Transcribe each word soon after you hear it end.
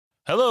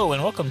Hello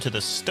and welcome to the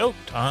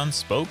Stoked on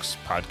Spokes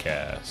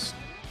podcast.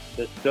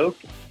 The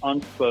Stoked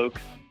on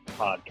Spokes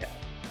podcast.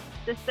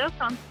 The Stoked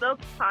on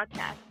Spokes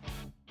podcast.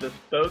 The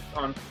Stoked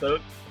on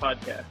Spokes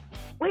podcast.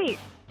 Wait,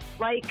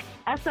 like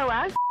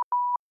SOS?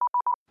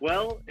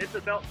 Well, it's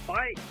about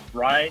bikes,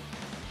 rides,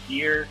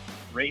 gear,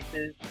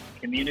 races,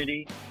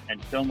 community,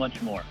 and so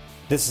much more.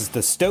 This is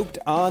the Stoked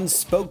on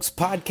Spokes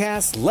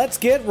podcast. Let's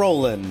get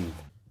rolling.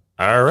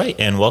 All right,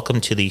 and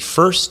welcome to the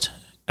first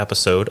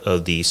episode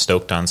of the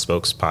Stoked on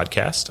Spokes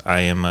podcast.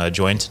 I am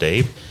joined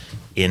today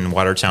in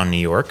Watertown, New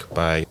York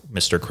by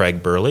Mr.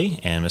 Craig Burleigh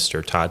and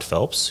Mr. Todd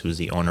Phelps, who's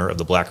the owner of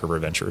the Black River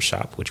Venture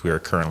Shop, which we are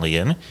currently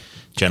in.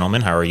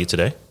 Gentlemen, how are you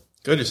today?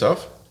 Good,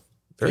 yourself?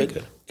 Very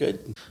good.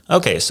 Good.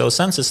 Okay, so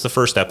since it's the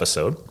first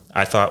episode,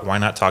 I thought why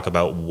not talk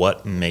about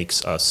what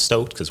makes us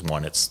stoked, because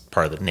one, it's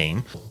part of the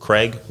name.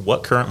 Craig,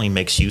 what currently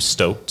makes you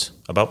stoked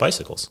about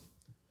bicycles?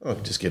 Oh,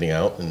 just getting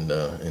out and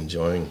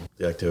enjoying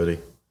the activity.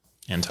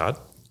 And Todd?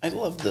 I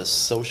love the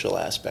social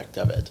aspect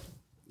of it.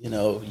 You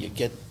know, you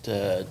get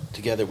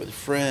together with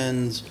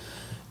friends,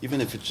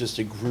 even if it's just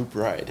a group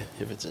ride,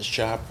 if it's a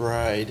shop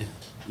ride,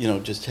 you know,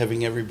 just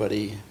having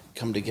everybody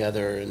come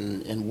together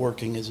and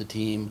working as a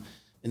team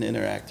and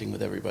interacting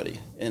with everybody.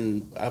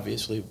 And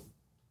obviously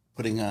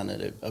putting on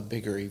a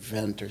bigger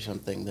event or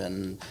something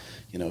than,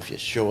 you know, if you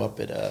show up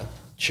at a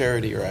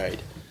charity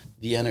ride,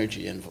 the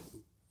energy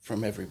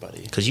from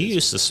everybody. Because you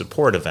used to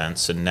support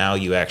events, and now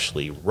you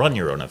actually run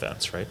your own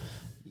events, right?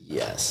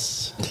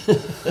 Yes.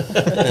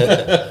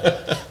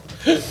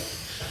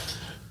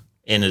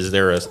 And is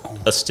there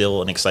a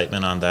still an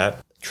excitement on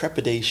that?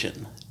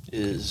 Trepidation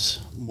is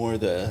more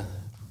the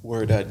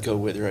word I'd go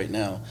with right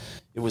now.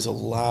 It was a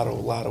lot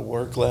of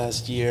work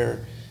last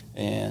year,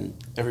 and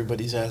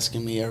everybody's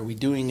asking me, are we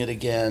doing it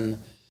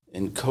again?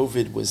 And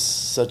COVID was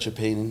such a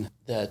pain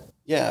that,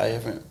 I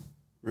haven't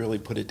really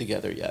put it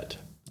together yet.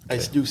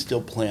 Okay. I do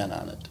still plan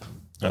on it.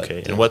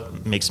 Okay, and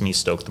what makes me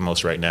stoked the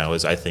most right now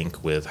is I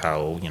think with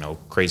how,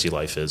 crazy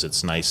life is,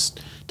 it's nice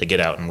to get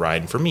out and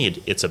ride. And for me,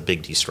 it's a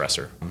big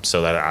de-stressor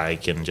so that I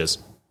can just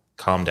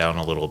calm down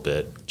a little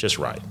bit, just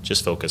ride,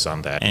 just focus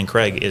on that. And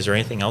Craig, is there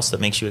anything else that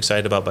makes you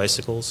excited about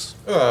bicycles?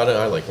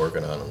 I like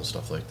working on them and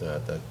stuff like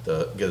that.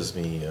 That gives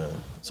me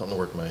something to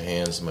work my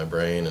hands and my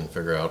brain and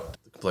figure out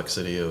the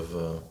complexity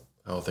of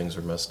how things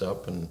are messed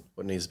up and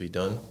what needs to be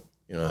done.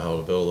 You know, how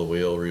to build a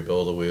wheel,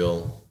 rebuild a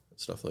wheel,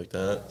 stuff like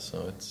that.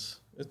 So it's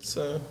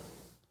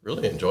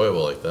really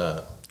enjoyable like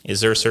that.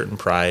 Is there a certain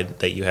pride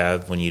that you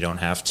have when you don't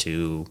have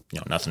to,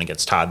 nothing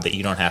against Todd, that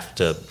you don't have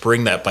to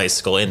bring that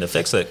bicycle in to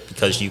fix it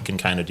because you can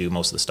kind of do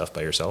most of the stuff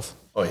by yourself?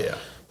 Oh, yeah.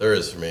 There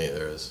is for me.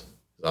 There is.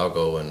 I'll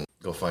go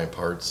find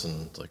parts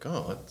and it's like,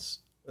 oh,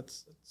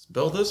 let's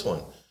build this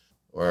one.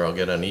 Or I'll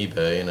get on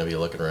eBay and I'll be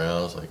looking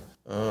around. It's like,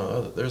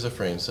 oh, there's a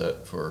frame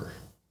set for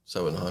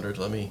 $700.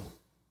 Let me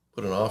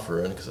put an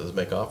offer in because it says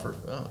make offer.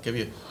 Oh, I'll give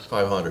you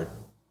 $500.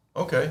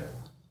 Okay.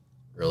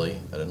 Really?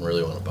 I didn't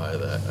really want to buy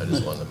that. I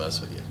just wanted to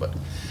mess with you. But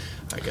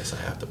I guess I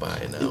have to buy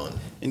it now.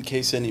 In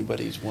case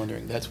anybody's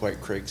wondering, that's why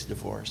Craig's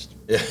divorced.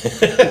 Yeah.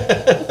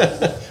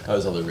 That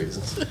was other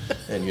reasons.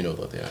 And you know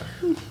what they are.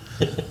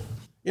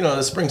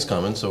 The spring's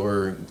coming, so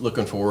we're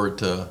looking forward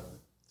to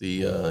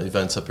the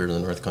events up here in the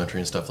North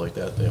Country and stuff like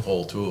that. The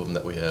whole two of them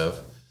that we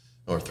have,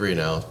 or three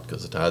now,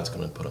 because Todd's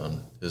going to put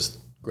on his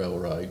gravel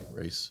ride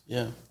race.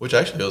 Yeah. Which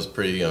actually was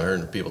pretty, I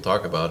heard people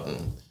talk about,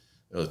 and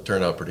it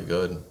turned out pretty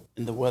good.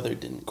 And the weather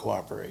didn't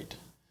cooperate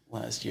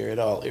last year at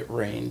all. It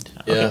rained.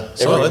 Yeah,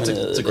 so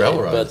it's a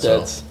gravel ride.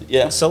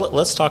 So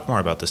let's talk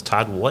more about this.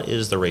 Todd, what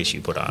is the race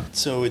you put on?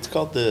 So it's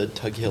called the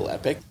Tug Hill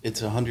Epic.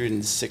 It's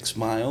 106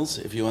 miles.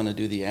 If you want to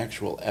do the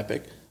actual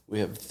epic, we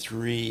have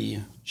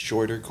 3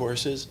 shorter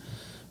courses,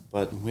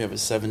 but we have a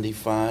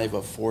 75,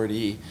 a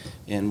 40,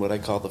 and what I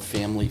call the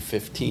family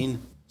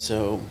 15.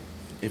 So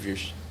if your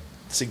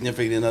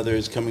significant other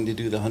is coming to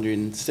do the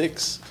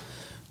 106,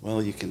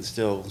 well, you can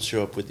still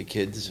show up with the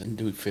kids and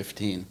do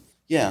 15.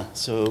 Yeah,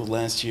 so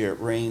last year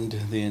it rained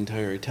the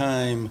entire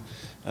time,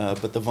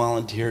 but the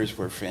volunteers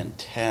were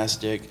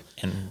fantastic.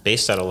 And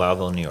based out of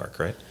Lowville, New York,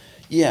 right?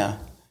 Yeah,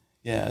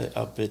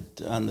 up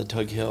on the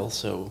Tug Hill.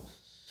 So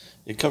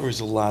it covers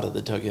a lot of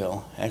the Tug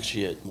Hill.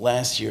 Actually,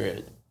 last year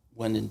it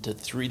went into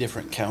 3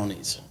 different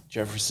counties,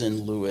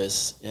 Jefferson,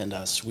 Lewis, and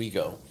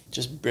Oswego.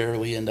 Just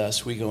barely into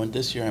Oswego. And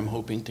this year I'm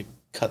hoping to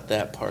cut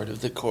that part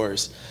of the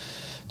course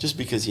just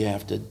because you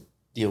have to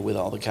deal with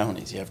all the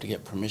counties. You have to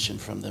get permission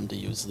from them to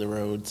use the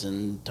roads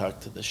and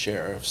talk to the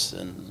sheriffs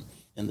and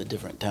the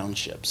different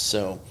townships.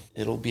 So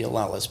it'll be a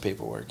lot less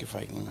paperwork if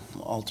I can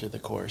alter the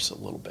course a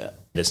little bit.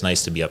 It's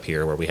nice to be up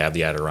here where we have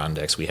the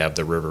Adirondacks, we have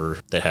the river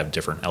that have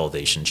different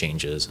elevation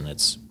changes, and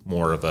it's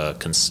more of a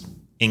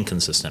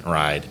inconsistent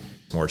ride,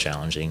 more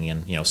challenging.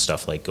 And,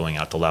 stuff like going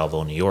out to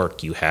Lowville, New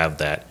York, you have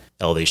that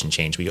elevation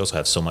change, but you also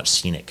have so much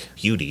scenic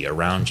beauty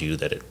around you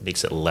that it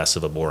makes it less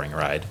of a boring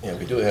ride. Yeah,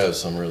 we do have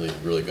some really,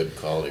 really good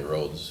quality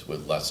roads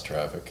with less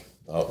traffic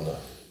out in the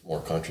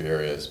more country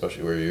area,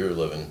 especially where you're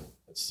living.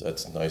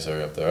 That's a nice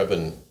area up there.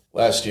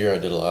 Last year I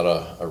did a lot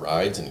of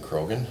rides in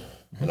Krogan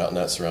and out in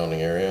that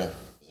surrounding area.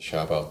 There's a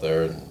shop out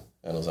there, and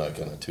and it was like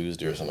on a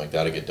Tuesday or something like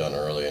that to get done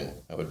early, and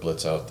I would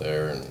blitz out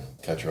there and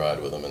catch a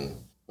ride with them. And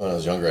when I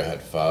was younger, I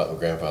had my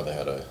grandfather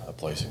had a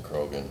place in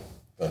Krogan,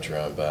 venture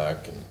around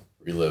back and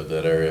relived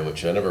that area,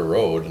 which I never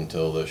rode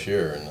until this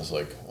year, and it's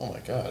like, oh my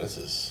God, this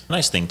is...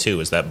 Nice thing, too,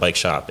 is that bike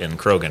shop in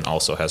Krogan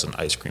also has an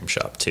ice cream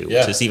shop, too, Yeah.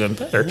 which is even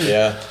better.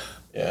 Yeah,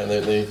 and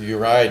if you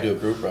do a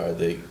group ride,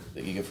 they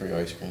you get free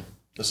ice cream.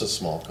 This is a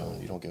small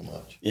cone. You don't get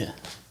much. Yeah.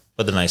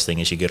 But the nice thing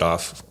is you get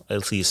off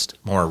at least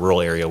more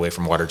rural area away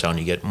from Watertown.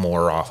 You get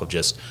more off of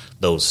just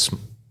those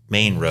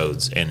main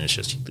roads, and it's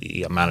just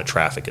the amount of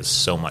traffic is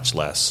so much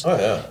less. Oh,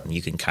 yeah.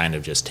 You can kind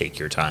of just take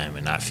your time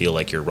and not feel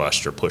like you're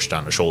rushed or pushed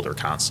on the shoulder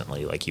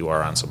constantly like you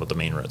are on some of the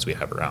main roads we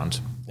have around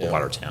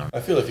Watertown.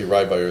 I feel if you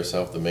ride by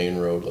yourself, the main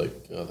road,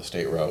 like the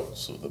state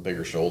routes, so the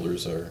bigger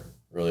shoulders are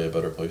really a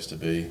better place to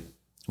be.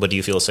 But do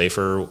you feel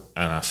safer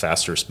on a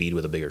faster speed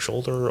with a bigger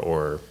shoulder,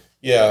 or?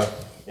 Yeah.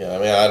 I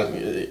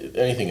mean,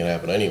 anything can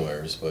happen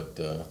anywheres, but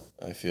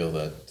I feel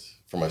that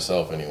for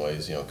myself,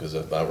 anyways, because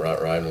if I'm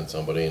riding with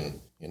somebody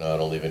and I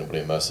don't leave anybody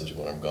a message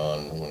when I'm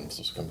gone and when I'm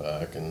supposed to come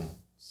back, and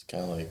it's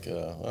kind of like,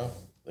 well,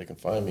 they can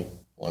find me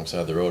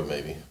alongside the road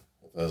maybe,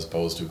 as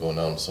opposed to going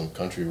down some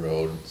country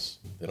roads.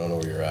 They don't know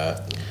where you're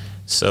at.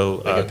 So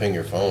they can ping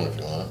your phone if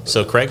you want.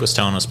 So Craig was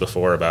telling us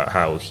before about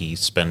how he's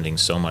spending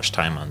so much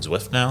time on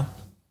Zwift now.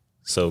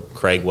 So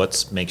Craig,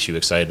 what makes you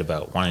excited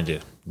about wanting to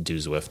do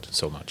Zwift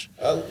so much?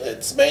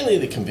 It's mainly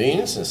the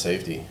convenience and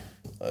safety.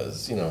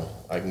 As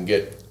I can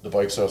get the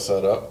bike stuff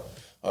set up.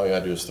 All I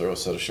gotta do is throw a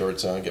set of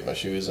shorts on, get my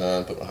shoes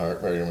on, put my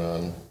heart rate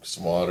on,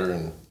 some water,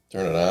 and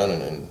turn it on,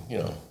 and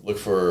look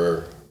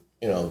for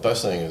the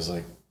best thing is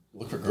like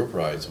look for group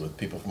rides with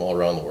people from all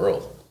around the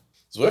world.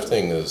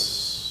 Zwifting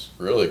is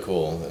really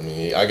cool. I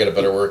mean, I get a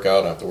better workout.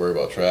 I don't have to worry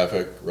about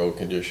traffic, road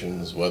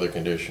conditions, weather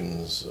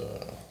conditions,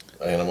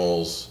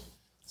 animals.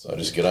 So I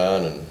just get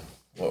on and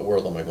what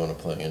world am I going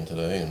to play in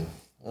today? And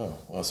so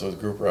it's a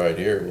group ride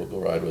here. We'll go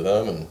ride with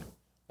them, and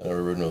I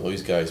never ridden with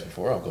these guys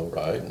before. I'll go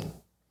ride.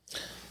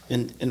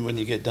 And when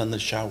you get done, the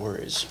shower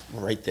is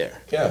right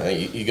there. Yeah,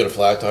 you get a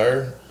flat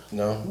tire?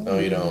 No,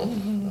 you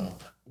don't. No.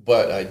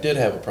 But I did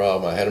have a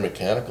problem. I had a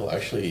mechanical,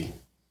 actually,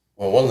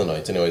 one of the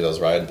nights anyways, I was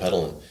riding,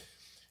 pedaling,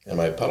 and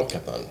my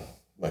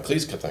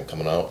cleats kept on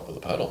coming out of the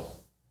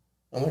pedal.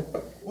 I'm like,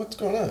 what's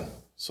going on?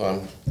 So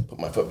I put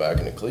my foot back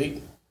in the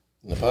cleat,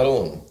 in the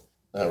pedal, and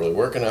not really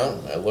working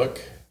out. I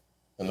look,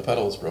 and the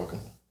pedal is broken.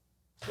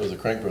 It was a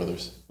Crank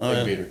Brothers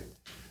big beater.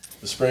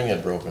 The spring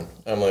had broken.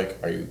 I'm like,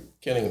 are you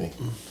kidding me?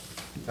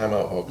 I'm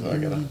out, Hulk. I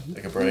gotta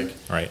take a break.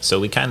 All right. So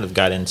we kind of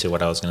got into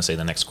what I was going to say.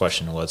 The next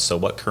question was, so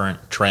what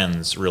current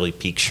trends really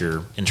piques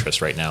your interest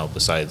right now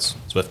besides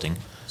Zwifting?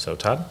 So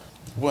Todd?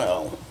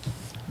 Well,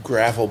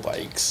 gravel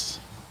bikes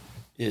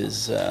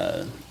is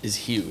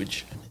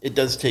huge. It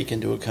does take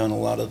into account a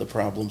lot of the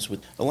problems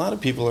with a lot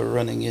of people are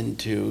running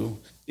into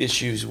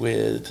issues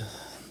with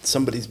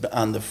somebody's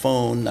on the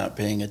phone, not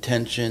paying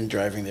attention,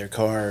 driving their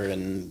car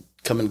and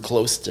coming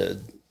close to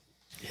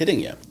hitting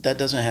you. That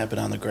doesn't happen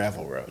on the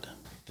gravel road.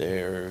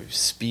 Their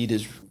speed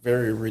is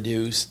very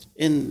reduced.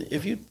 And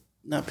if you're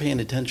not paying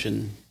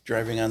attention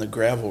driving on the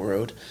gravel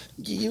road,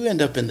 you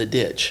end up in the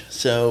ditch.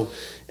 So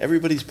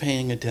everybody's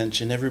paying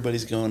attention.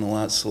 Everybody's going a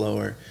lot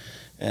slower.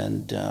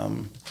 And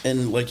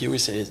like you were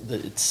saying,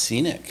 it's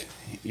scenic.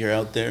 You're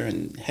out there,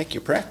 and heck,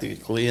 you're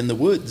practically in the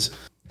woods.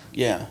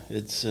 Yeah,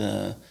 it's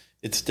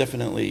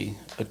definitely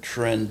a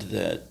trend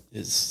that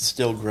is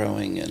still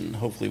growing and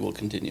hopefully will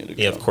continue to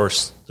grow. Yeah, of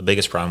course, the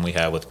biggest problem we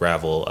have with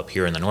gravel up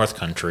here in the North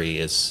Country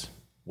is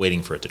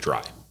waiting for it to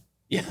dry.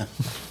 Yeah.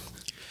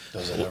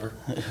 Does it ever?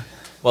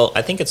 Well,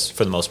 I think it's,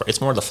 for the most part, it's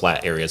more the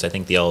flat areas. I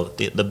think the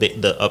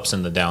ups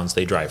and the downs,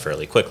 they dry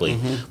fairly quickly.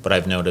 Mm-hmm. But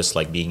I've noticed,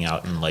 like, being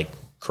out in, like,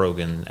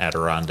 Krogan,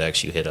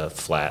 Adirondacks, you hit a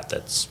flat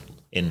that's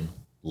in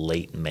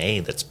late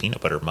May that's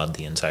peanut butter mud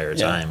the entire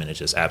time, and it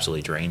just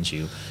absolutely drains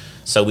you.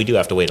 So we do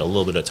have to wait a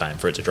little bit of time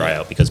for it to dry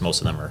out because most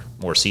of them are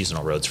more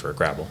seasonal roads for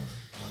gravel.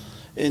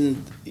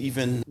 And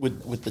even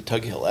with the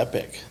Tug Hill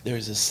Epic,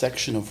 there's a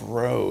section of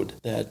road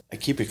that I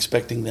keep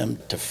expecting them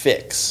to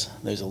fix.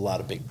 There's a lot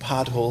of big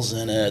potholes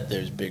in it.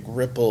 There's big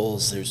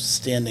ripples. There's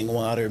standing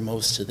water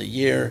most of the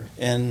year.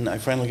 And I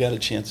finally got a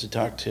chance to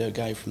talk to a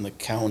guy from the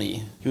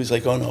county. He was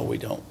like, oh, no, we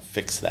don't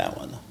fix that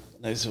one.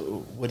 And I said,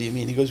 what do you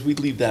mean? He goes, we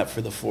leave that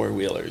for the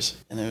four-wheelers.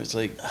 And I was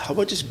like, how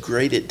about just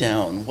grade it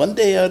down? One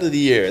day out of the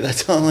year,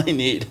 that's all I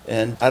need.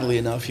 And oddly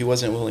enough, he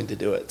wasn't willing to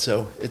do it.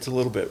 So it's a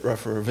little bit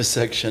rougher of a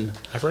section.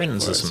 I've ran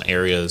into some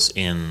areas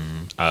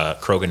in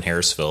Krogan,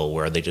 Harrisville,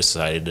 where they just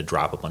decided to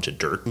drop a bunch of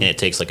dirt. And it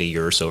takes like a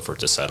year or so for it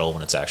to settle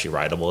when it's actually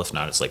rideable. If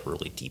not, it's like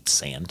really deep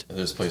sand. And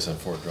there's a place on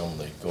Fort Drum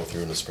they go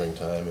through in the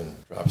springtime and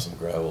drop some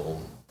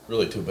gravel.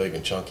 Really too big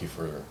and chunky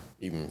for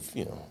even,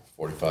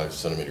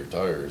 45-centimeter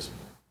tires.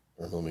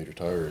 Or millimeter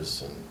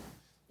tires, and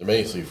they're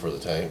mainly for the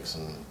tanks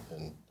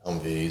and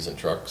Humvees and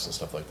trucks and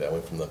stuff like that.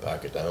 Went from the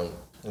packet down,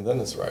 and then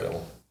it's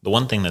rideable. The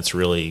one thing that's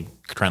really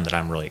a trend that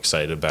I'm really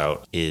excited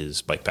about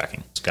is bike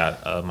packing. I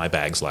got my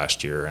bags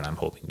last year, and I'm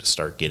hoping to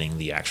start getting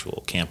the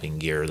actual camping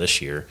gear this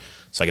year,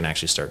 so I can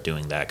actually start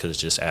doing that, because it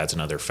just adds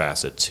another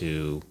facet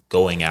to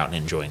going out and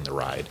enjoying the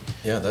ride.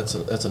 Yeah, that's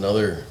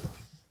another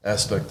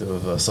aspect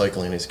of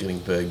cycling. It's getting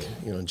big.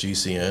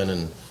 GCN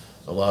and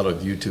a lot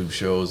of YouTube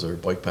shows are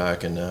bike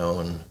packing now,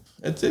 and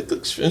it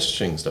looks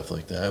interesting, stuff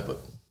like that. But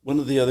one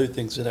of the other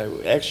things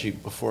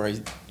that before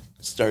I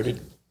started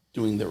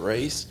doing the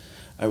race,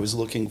 I was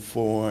looking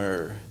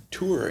for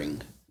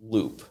touring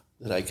loop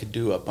that I could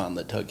do up on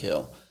the Tug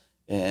Hill.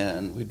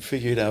 And we'd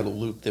figured out a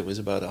loop that was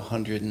about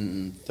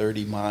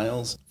 130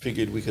 miles.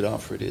 Figured we could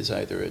offer it as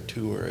either a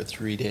 2 or a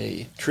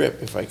 3-day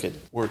trip if I could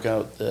work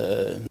out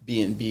the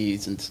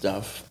B&Bs and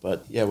stuff.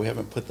 But yeah, we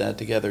haven't put that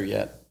together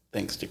yet,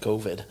 thanks to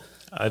COVID.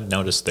 I've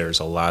noticed there's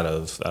a lot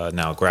of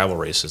now gravel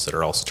races that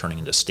are also turning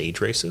into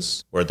stage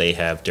races, where they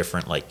have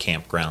different like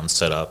campgrounds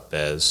set up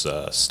as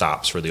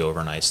stops for the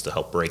overnights to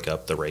help break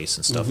up the race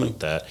and stuff like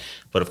that.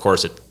 But of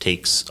course, it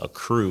takes a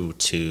crew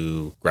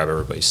to grab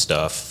everybody's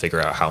stuff, figure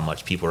out how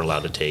much people are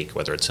allowed to take,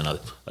 whether it's in a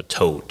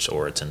tote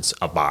or it's in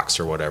a box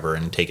or whatever,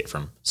 and take it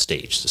from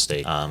stage to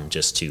stage,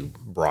 just to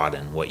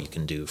broaden what you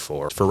can do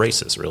for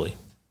races, really.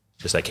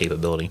 Just that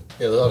capability.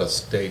 yeah, a lot of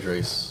stage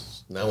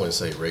race. Now when I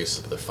say race,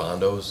 they're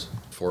fondos,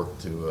 fork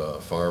to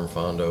farm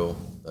fondo.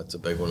 That's a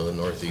big one in the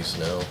Northeast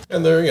now.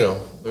 And they're a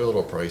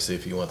little pricey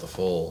if you want the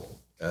full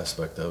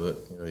aspect of it.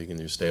 You can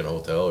either stay in a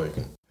hotel, or you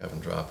can have them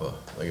drop a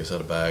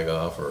bag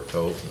off or a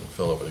tote and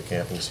fill it with the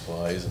camping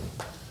supplies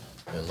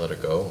and let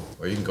it go.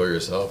 Or you can go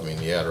yourself. I mean,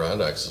 the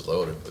Adirondacks is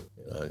loaded,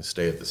 but you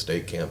stay at the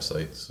state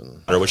campsites.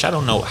 Which I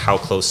don't know how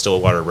close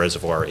Stillwater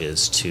Reservoir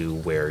is to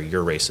where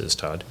your race is,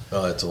 Todd.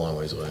 Oh, that's a long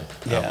ways away.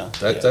 Yeah.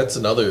 That's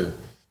another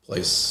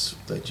place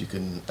that you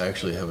can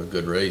actually have a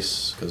good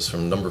race, because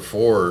from number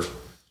 4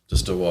 to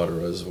Stillwater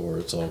Reservoir,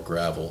 it's all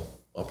gravel,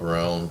 up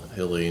around,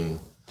 hilly, and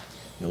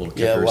little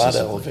kickers. Yeah, a lot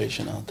of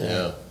elevation out there.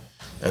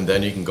 Yeah, and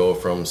then you can go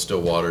from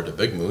Stillwater to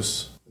Big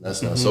Moose.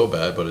 That's not so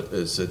bad, but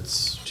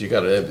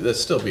it's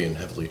still being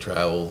heavily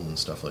traveled and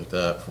stuff like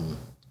that from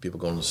people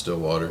going to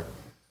Stillwater.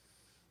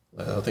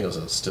 I think I was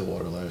at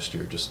Stillwater last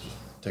year just to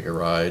take a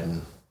ride,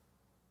 and there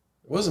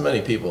wasn't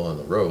many people on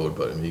the road,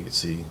 but I mean, you could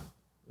see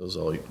those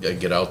all. You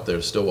get out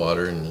there,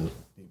 Stillwater, and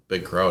a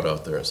big crowd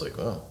out there. It's like,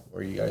 oh,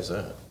 where are you guys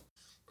at?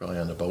 Probably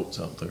on the boats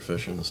out there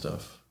fishing and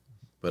stuff.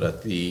 But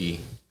at the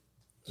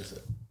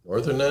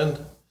northern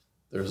end,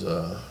 there's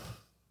a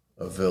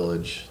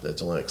village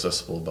that's only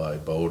accessible by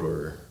boat,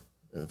 or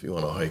if you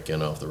want to hike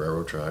in off the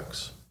railroad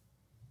tracks.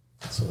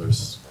 So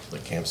there's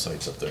like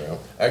campsites up there.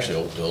 Actually,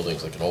 old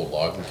buildings, like an old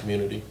logging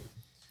community.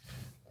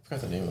 I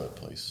forgot the name of that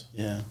place.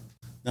 Yeah.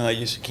 No, I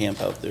used to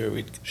camp out there.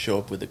 We'd show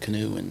up with a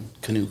canoe and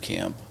canoe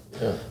camp.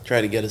 Yeah.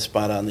 Try to get a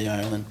spot on the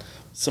island.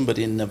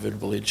 Somebody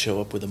inevitably would show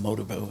up with a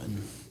motorboat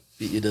and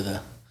beat you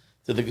to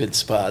the good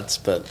spots.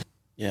 But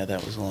yeah,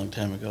 that was a long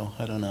time ago.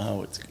 I don't know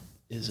how it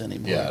is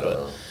anymore. Yeah, I don't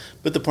know.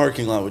 But the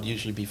parking lot would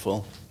usually be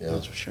full. Yeah.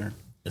 That's for sure.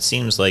 It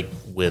seems like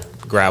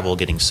with gravel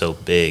getting so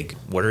big,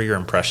 what are your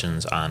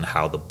impressions on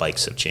how the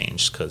bikes have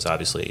changed? Because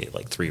obviously,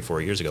 like 3 or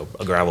 4 years ago,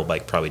 a gravel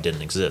bike probably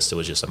didn't exist. It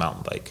was just a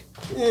mountain bike.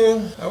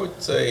 Yeah, I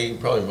would say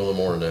probably a little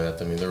more than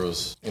that. I mean, there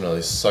was, these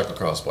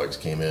cyclocross bikes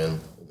came in,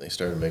 and they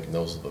started making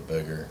those a little bit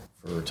bigger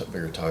for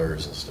bigger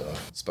tires and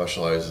stuff.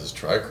 Specializes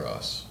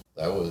Tricross.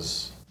 That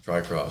was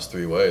Tricross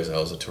 3 ways. That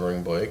was a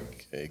touring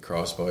bike, a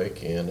cross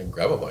bike, and a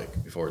gravel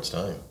bike before its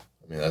time.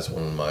 I mean, that's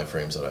one of my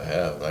frames that I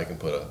have, and I can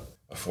put a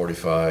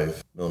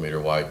 45 millimeter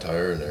wide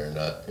tire in there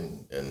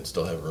and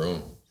still have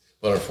room.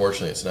 But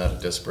unfortunately, it's not a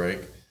disc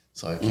brake,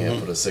 so I can't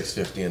put a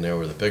 650 in there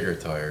with a bigger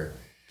tire.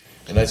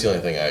 And that's the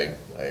only thing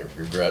I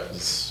regret,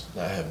 is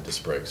not having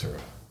disc brakes or a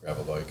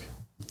gravel bike.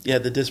 Yeah,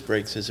 the disc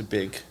brakes is a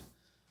big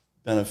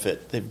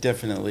benefit. The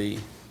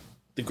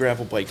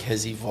gravel bike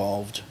has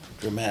evolved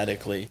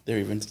dramatically. They're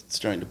even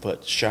starting to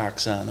put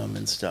shocks on them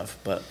and stuff.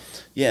 But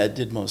yeah, it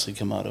did mostly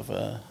come out of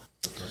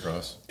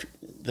Cross.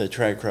 The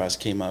Tricross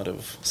came out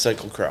of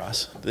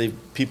cyclocross.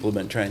 People have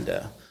been trying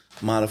to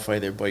modify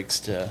their bikes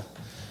to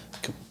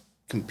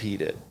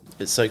compete at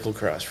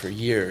cyclocross for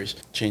years,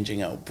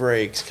 changing out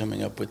brakes,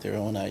 coming up with their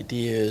own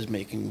ideas,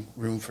 making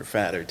room for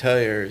fatter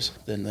tires.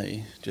 Then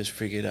they just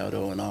figured out,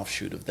 an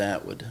offshoot of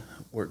that would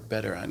work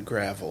better on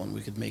gravel, and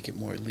we could make it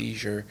more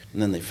leisure.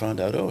 And then they found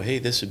out, hey,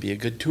 this would be a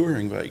good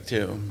touring bike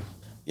too.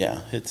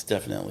 Yeah, it's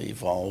definitely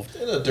evolved.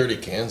 And the Dirty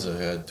Kansas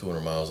had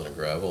 200 miles on a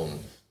gravel,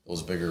 and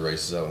those bigger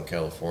races out in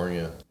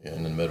California and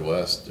in the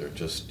Midwest, they're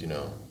just,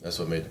 that's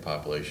what made the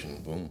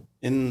population boom.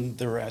 In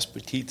the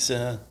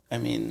Rasputitsa, I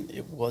mean,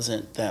 it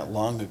wasn't that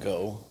long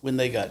ago. When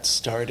they got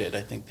started,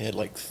 I think they had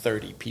like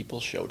 30 people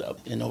showed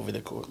up in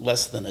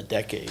less than a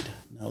decade.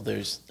 Now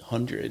there's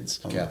hundreds.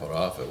 Cap it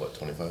off at,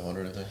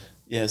 2,500, I think?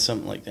 Yeah,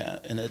 something like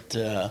that. And it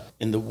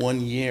in the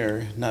 1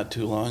 year, not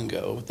too long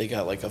ago, they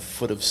got like a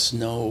foot of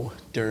snow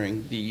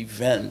during the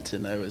event,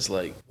 and I was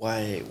like,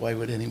 why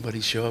would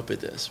anybody show up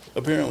at this?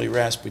 Apparently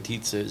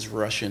Rasputitsa is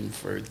Russian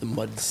for the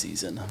mud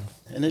season,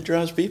 and it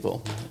draws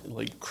people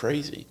like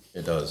crazy.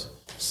 It does.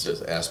 It's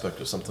this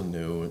aspect of something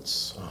new.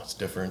 It's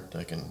different.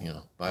 I can,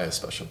 buy a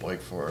special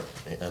bike for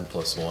an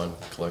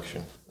N+1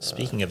 collection.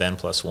 Speaking of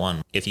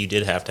N+1, if you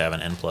did have to have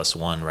an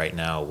N+1 right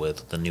now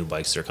with the new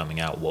bikes that are coming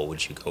out, what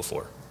would you go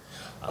for?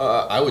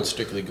 I would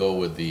strictly go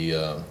with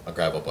a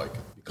gravel bike,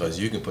 because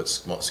you can put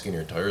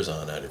skinnier tires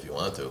on that if you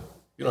want to.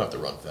 You don't have to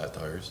run fat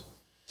tires.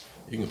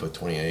 You can put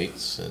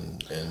 28s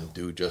and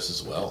do just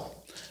as well.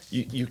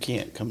 You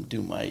can't come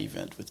do my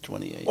event with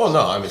 28. Well,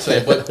 no, I'm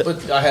saying,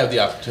 but I have the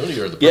opportunity,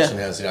 or the person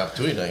has the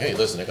opportunity. Like, hey,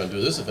 listen, I'm going to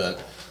do this event.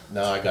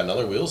 Now I got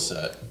another wheel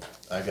set.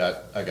 I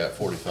got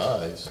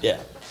 45s.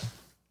 Yeah.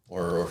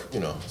 Or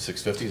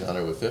 650s on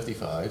it with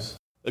 55s.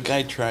 A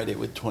guy tried it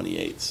with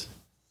 28s.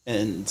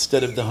 And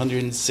instead of the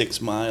 106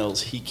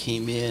 miles, he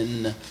came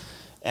in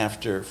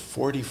after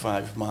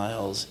 45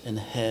 miles and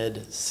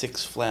had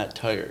 6 flat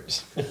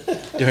tires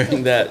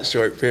during that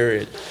short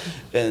period.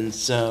 And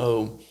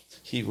so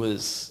he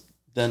was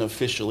then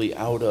officially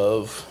out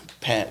of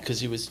because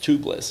he was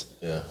tubeless.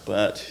 Yeah.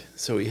 But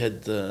so he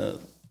had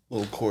the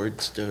little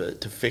cords to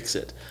fix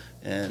it.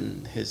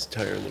 And his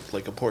tire looked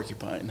like a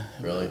porcupine.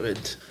 Really?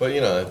 But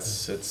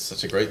it's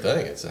such a great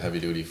thing. It's a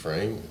heavier duty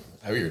frame.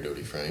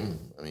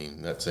 I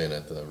mean, not saying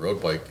that the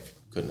road bike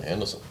couldn't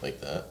handle something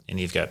like that. And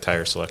you've got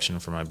tire selection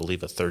from, I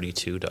believe, a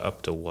 32 to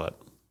up to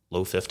what,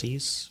 low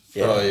 50s?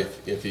 Yeah. Well,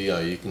 if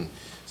you can,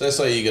 so let's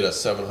say you get a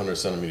 700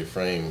 centimeter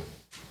frame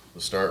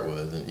to start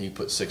with, and you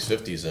put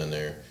 650s in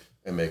there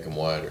and make them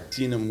wider.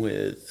 Seen them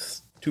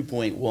with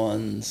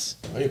 2.1s.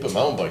 Well, you put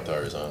mountain bike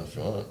tires on if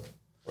you want,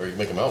 or you can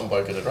make a mountain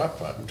bike at a drop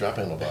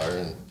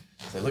handlebar and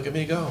say, "Look at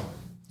me go!"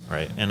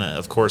 Right, and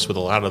of course, with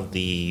a lot of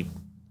the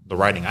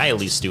riding I at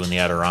least do in the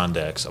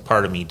Adirondacks, a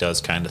part of me does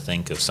kind of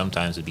think of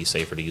sometimes it'd be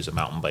safer to use a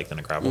mountain bike than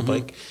a gravel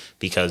bike,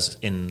 because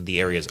in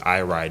the areas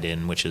I ride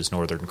in, which is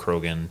northern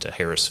Croghan to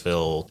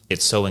Harrisville,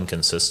 it's so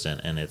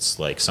inconsistent, and it's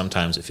like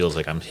sometimes it feels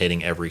like I'm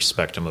hitting every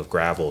spectrum of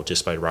gravel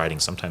just by riding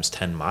sometimes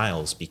 10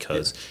 miles,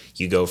 because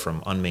you go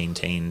from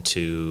unmaintained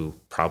to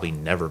probably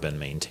never been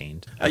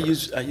maintained. I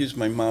use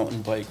my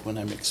mountain bike when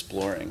I'm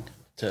exploring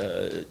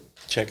to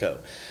check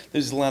out.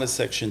 There's a lot of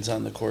sections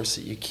on the course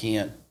that you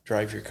can't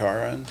drive your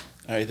car on,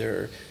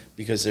 either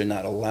because they're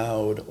not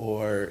allowed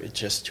or it's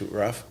just too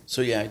rough.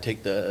 So yeah, I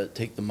take the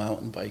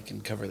mountain bike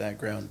and cover that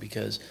ground,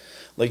 because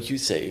like you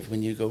say,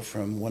 when you go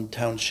from one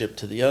township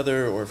to the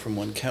other or from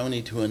one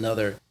county to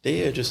another,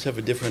 they just have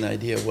a different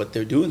idea of what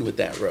they're doing with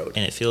that road.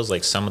 And it feels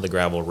like some of the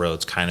gravel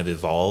roads kind of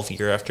evolve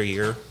year after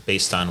year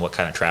based on what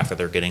kind of traffic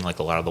they're getting. Like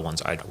a lot of the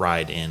ones I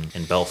ride in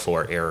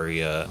Belfort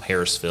area,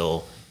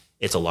 Harrisville,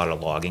 it's a lot of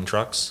logging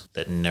trucks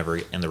and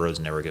the roads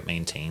never get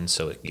maintained.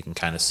 So you can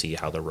kind of see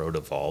how the road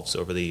evolves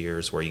over the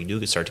years, where you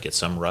do start to get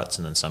some ruts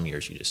and then some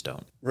years you just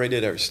don't. Right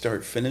at our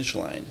start-finish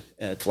line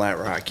at Flat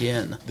Rock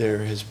Inn, there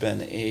has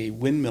been a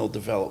windmill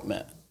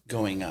development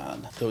going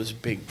on. Those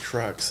big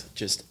trucks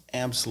just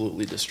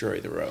absolutely destroy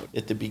the road.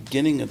 At the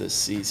beginning of the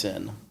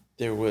season,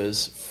 there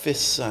was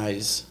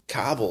fist-size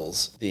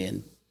cobbles the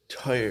entire,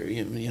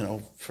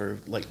 for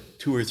like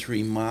 2 or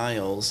 3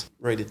 miles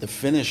right at the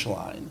finish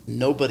line.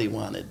 Nobody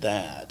wanted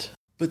that.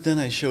 But then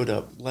I showed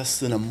up less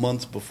than a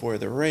month before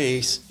the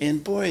race,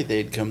 and boy,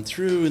 they'd come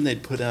through and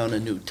they'd put down a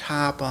new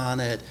top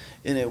on it,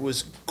 and it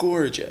was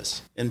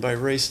gorgeous. And by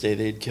race day,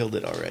 they'd killed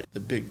it already.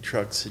 The big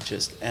trucks had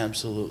just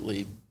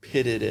absolutely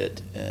pitted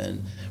it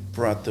and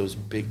brought those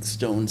big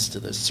stones to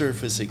the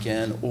surface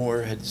again,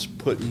 or had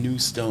put new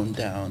stone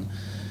down.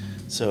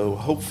 So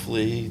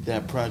hopefully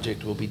that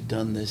project will be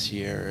done this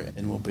year,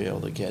 and we'll be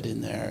able to get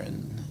in there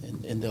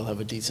and they'll have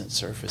a decent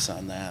surface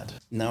on that.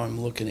 Now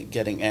I'm looking at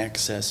getting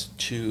access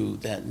to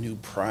that new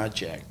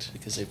project,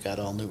 because they've got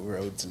all new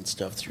roads and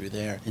stuff through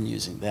there, and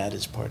using that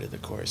as part of the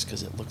course,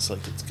 because it looks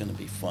like it's going to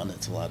be fun.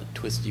 It's a lot of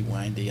twisty,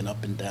 windy, and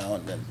up and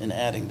down, and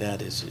adding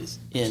that is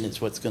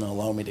what's going to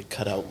allow me to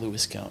cut out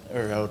Lewis County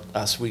or out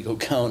Oswego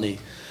County.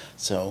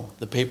 So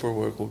the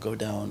paperwork will go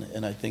down,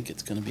 and I think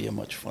it's going to be a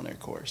much funner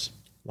course.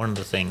 One of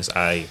the things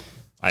I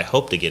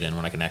hope to get in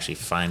when I can actually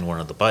find one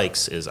of the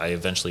bikes is I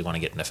eventually want to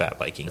get into fat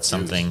biking. It's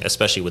something,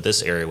 especially with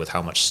this area with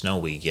how much snow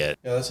we get.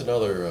 Yeah, that's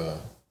another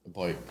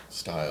bike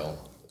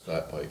style,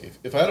 fat bike.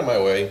 If I had it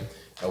my way,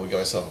 I would get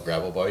myself a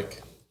gravel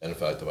bike and a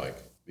fat bike,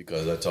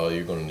 because that's all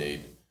you're going to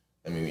need.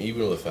 I mean,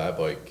 even with a fat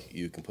bike,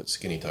 you can put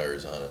skinny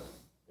tires on it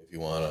if you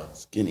want to.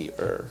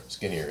 Skinnier,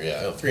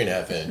 yeah,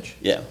 3.5 inch.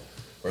 Yeah.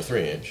 Or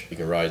 3 inch. You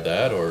can ride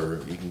that,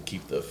 or you can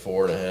keep the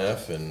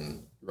 4.5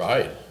 and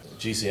ride.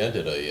 GCN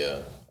did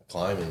a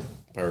climbing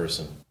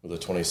comparison with a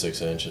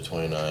 26 inch, a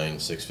 29,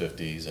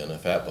 650s, and a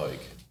fat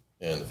bike.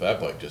 And the fat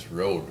bike just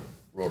rode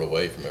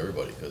away from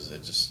everybody, because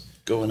it just...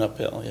 Going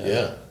uphill,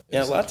 yeah.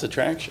 Yeah, lots of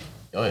traction.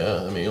 Oh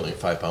yeah, I mean, only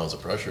 5 pounds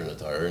of pressure in the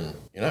tire, and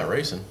you're not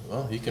racing.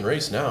 Well, you can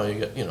race now. You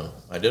get,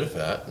 I did a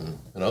fat and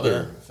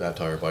other fat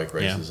tire bike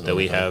races. Yeah, that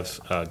we have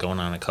going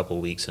on a couple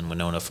of weeks in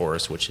Winona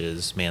Forest, which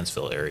is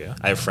Mansfield area.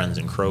 I have friends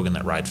in Krogan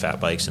that ride fat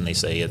bikes, and they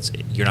say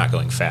you're not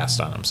going fast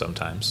on them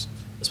sometimes,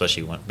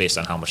 especially based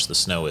on how much the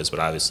snow is. But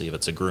obviously, if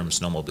it's a groomed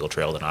snowmobile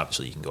trail, then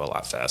obviously you can go a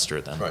lot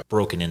faster than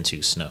broken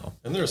into snow.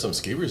 And there are some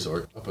ski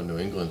resorts up in New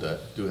England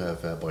that do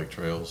have fat bike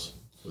trails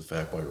with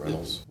fat bike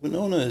rentals.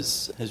 Winona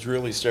has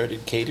really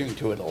started catering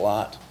to it a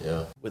lot.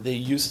 Yeah. But they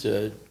used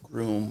to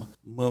groom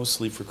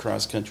mostly for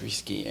cross-country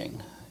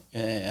skiing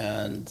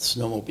and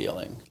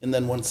snowmobiling, and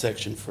then one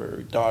section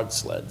for dog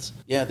sleds.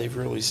 Yeah, they've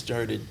really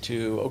started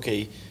to,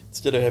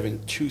 instead of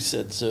having 2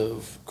 sets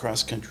of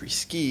cross-country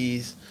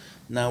skis,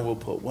 now we'll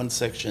put one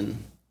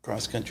section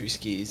cross-country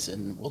skis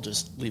and we'll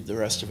just leave the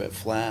rest of it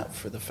flat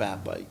for the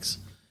fat bikes.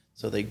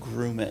 So they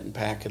groom it and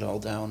pack it all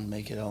down,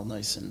 make it all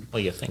nice and...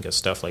 Well, you think of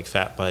stuff like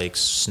fat bikes,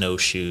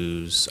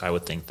 snowshoes. I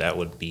would think that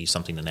would be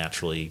something to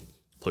naturally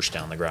push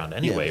down the ground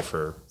anyway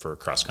for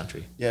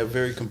cross-country. Yeah,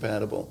 very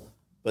compatible.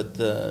 But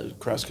the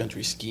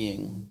cross-country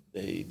skiing,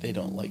 they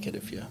don't like it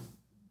if you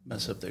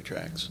mess up their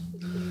tracks.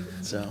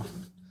 So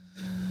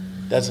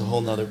that's a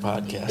whole nother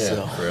podcast.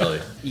 Yeah,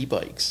 really.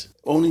 E-bikes.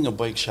 Owning a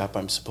bike shop,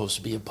 I'm supposed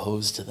to be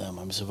opposed to them.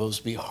 I'm supposed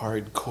to be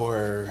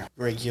hardcore,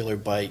 regular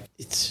bike.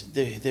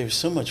 They're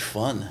so much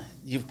fun.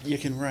 You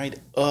can ride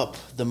up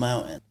the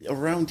mountain.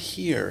 Around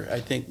here, I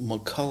think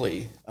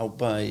McCully, out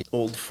by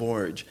Old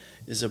Forge,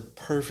 is a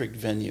perfect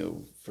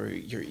venue for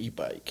your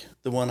e-bike.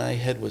 The one I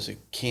had was a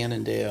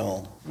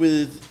Cannondale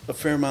with a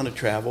fair amount of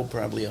travel,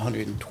 probably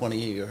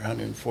 120 or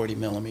 140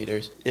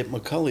 millimeters. At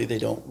McCully, they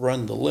don't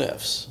run the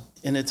lifts,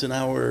 and it's an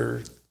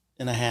hour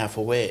and a half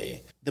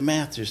away. The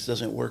math just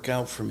doesn't work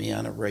out for me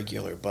on a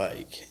regular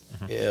bike.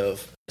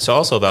 So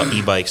also about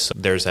e-bikes,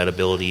 there's that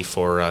ability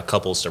for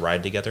couples to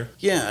ride together.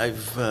 Yeah,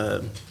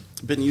 I've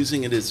been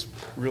using it as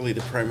really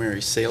the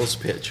primary sales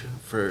pitch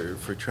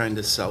for trying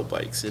to sell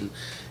bikes, and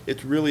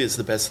it really is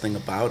the best thing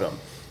about them,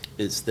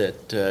 is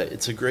that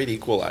it's a great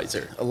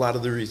equalizer. A lot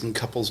of the reason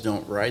couples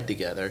don't ride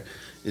together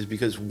is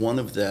because one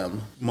of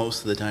them,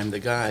 most of the time the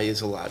guy,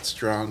 is a lot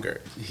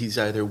stronger. He's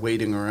either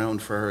waiting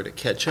around for her to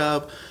catch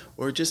up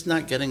or just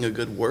not getting a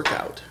good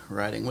workout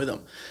riding with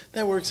him.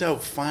 That works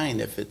out fine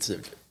if it's a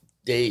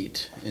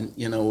date and,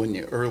 when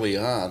you're early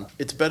on.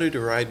 It's better to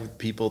ride with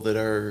people that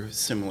are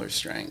similar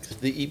strength.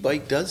 The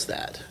e-bike does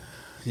that.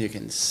 You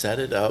can set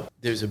it up.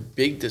 There's a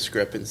big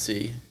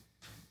discrepancy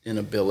in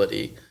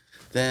ability.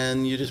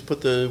 Then you just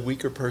put the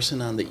weaker person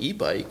on the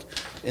e-bike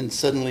and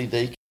suddenly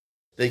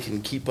they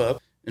can keep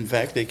up. In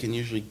fact, they can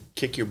usually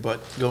kick your butt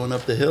going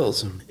up the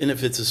hills. And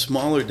if it's a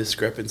smaller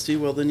discrepancy,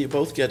 well, then you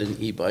both get an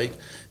e-bike,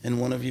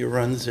 and one of you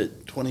runs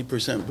at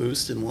 20%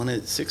 boost and one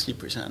at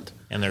 60%.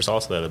 And there's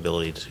also that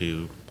ability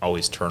to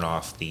always turn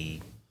off the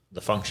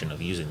function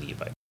of using the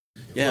e-bike.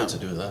 Yeah. What to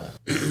do with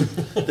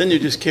that? Then you're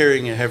just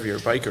carrying a heavier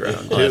bike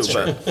around, too. That's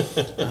true.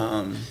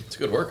 It's a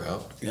good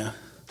workout. Yeah.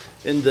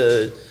 And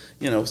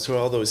so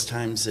all those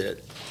times that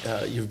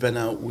you've been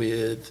out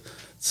with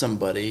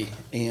somebody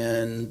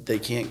and they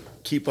can't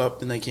keep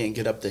up and they can't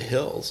get up the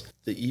hills,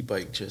 the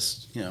e-bike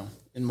just,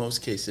 in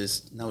most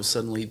cases, now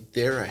suddenly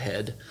they're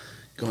ahead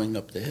going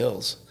up the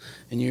hills.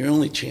 And your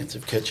only chance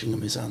of catching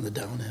them is on the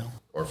downhill.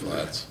 Or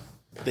flats.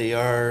 They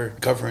are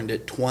governed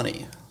at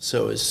 20.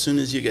 So as soon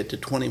as you get to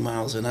 20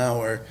 miles an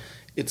hour,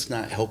 it's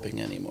not helping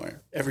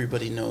anymore.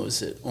 Everybody knows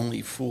that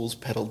only fools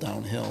pedal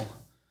downhill.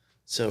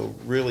 So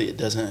really it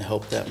doesn't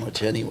help that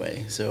much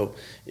anyway. So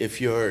if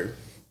you're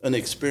an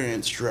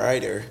experienced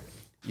rider,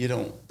 you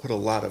don't put a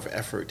lot of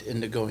effort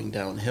into going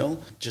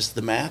downhill. Just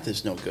the math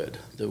is no good.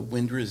 The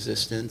wind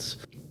resistance,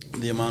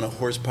 the amount of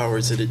horsepower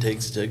that it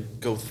takes to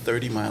go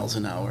 30 miles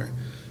an hour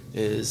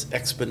is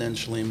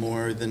exponentially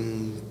more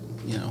than,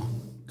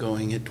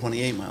 going at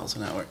 28 miles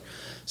an hour.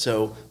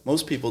 So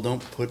most people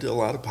don't put a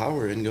lot of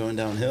power in going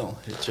downhill.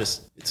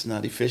 It's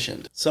not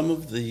efficient. Some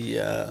of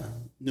the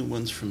new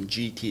ones from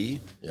GT,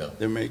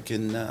 they're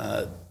making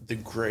the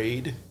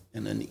Grade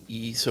and an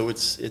E, so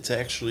it's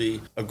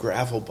actually a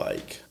gravel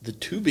bike. The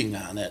tubing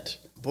on it,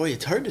 boy,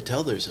 it's hard to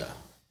tell there's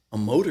a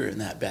motor in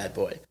that bad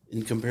boy.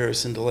 In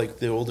comparison to like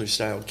the older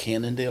style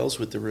Cannondales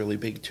with the really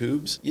big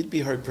tubes, you'd be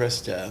hard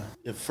pressed to,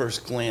 at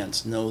first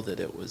glance, know that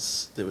it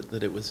was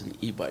an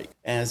e-bike.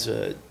 As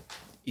a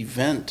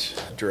event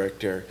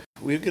director,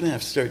 we're going to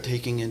have to start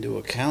taking into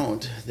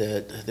account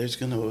that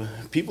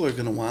people are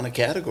going to want a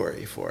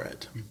category for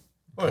it.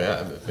 Oh yeah,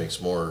 if it makes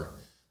more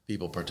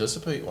people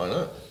participate, why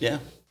not? Yeah.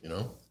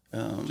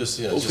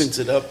 Opens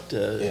it up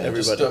to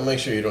everybody. Just make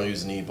sure you don't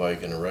use an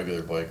e-bike in a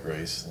regular bike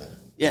race.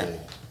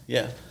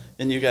 Yeah.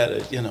 And you got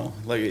to,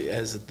 like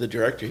as the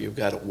director, you've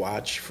got to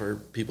watch for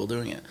people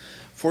doing it.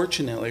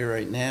 Fortunately,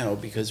 right now,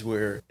 because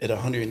we're at a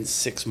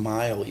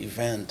 106-mile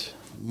event,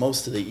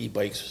 most of the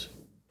e-bikes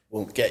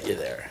won't get you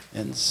there.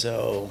 And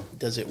so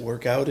does it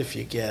work out if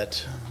you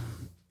get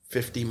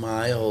 50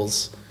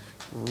 miles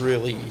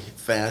really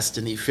fast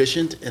and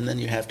efficient, and then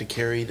you have to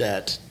carry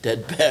that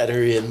dead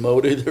battery and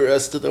motor the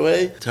rest of the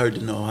way. It's hard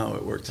to know how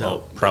it works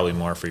out. Probably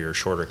more for your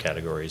shorter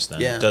categories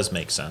then. Yeah. It does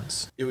make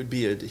sense. It would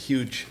be a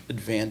huge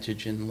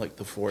advantage in like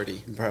the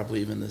 40 and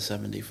probably even the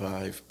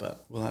 75,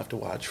 but we'll have to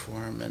watch for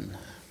them and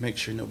make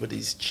sure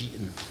nobody's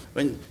cheating.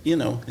 And,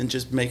 and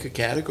just make a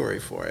category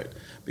for it.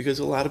 Because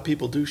a lot of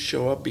people do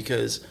show up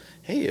because,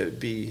 hey,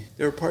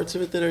 there are parts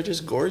of it that are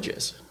just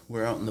gorgeous.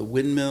 We're out in the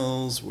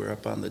windmills, we're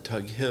up on the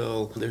Tug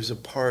Hill. There's a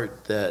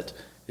part that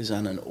is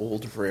on an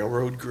old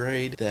railroad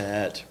grade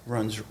that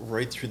runs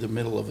right through the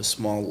middle of a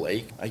small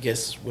lake. I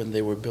guess when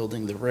they were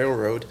building the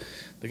railroad,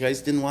 the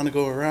guys didn't want to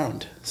go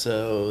around,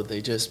 so they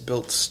just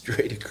built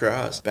straight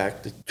across,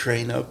 backed the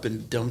train up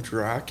and dumped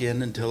rock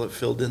in until it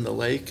filled in the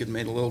lake and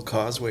made a little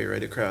causeway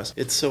right across.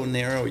 It's so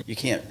narrow, you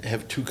can't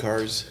have two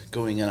cars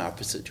going in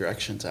opposite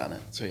directions on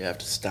it, so you have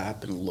to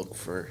stop and look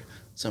for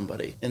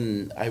somebody.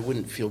 And I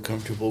wouldn't feel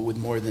comfortable with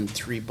more than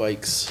 3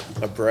 bikes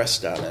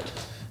abreast on it.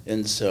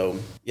 And so,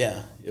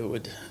 yeah,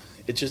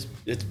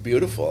 it's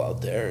beautiful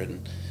out there.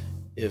 And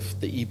if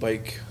the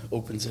e-bike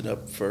opens it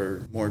up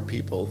for more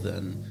people,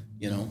 then,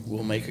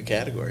 we'll make a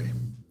category.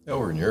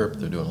 Over in Europe,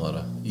 they're doing a lot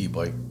of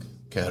e-bike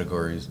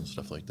categories and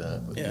stuff like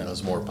that. But, Yeah.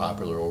 It's more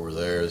popular over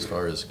there as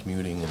far as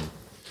commuting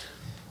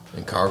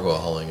and cargo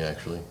hauling,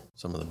 actually.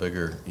 Some of the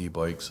bigger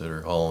e-bikes that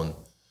are hauling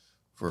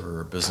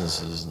for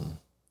businesses and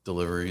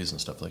deliveries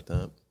and stuff like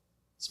that.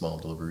 Small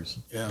deliveries.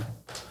 Yeah.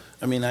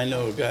 I mean, I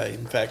know a guy,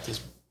 in fact,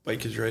 his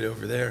bike is right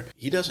over there.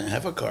 He doesn't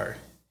have a car.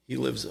 He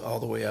lives all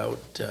the way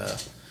out,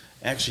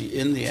 actually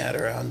in the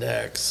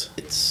Adirondacks.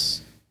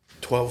 It's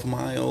 12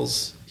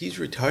 miles. He's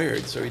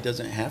retired, so he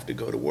doesn't have to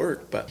go to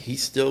work, but he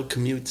still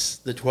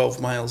commutes the 12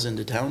 miles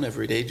into town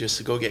every day just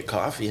to go get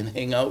coffee and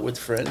hang out with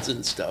friends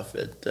and stuff.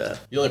 The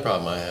only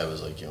problem I have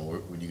is,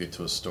 when you get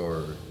to a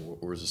store,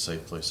 where's a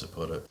safe place to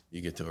put it?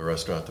 You get to a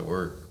restaurant to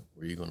work,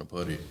 where are you going to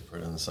put it? Put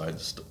it inside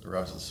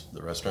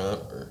the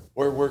restaurant?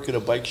 Or work at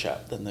a bike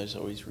shop, then there's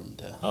always room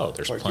to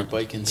There's park plenty. your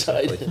bike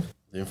inside.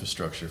 The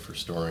infrastructure for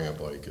storing a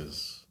bike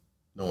is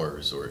nowhere a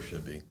resort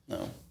should be.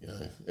 No.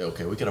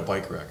 Okay, we got a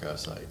bike rack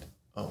outside.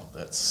 Oh,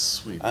 that's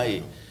sweet.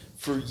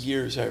 For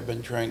years, I've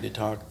been trying to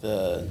talk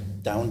the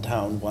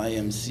downtown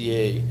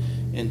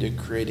YMCA into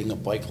creating a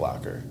bike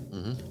locker.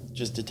 Mm-hmm.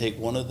 Just to take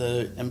one of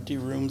the empty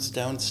rooms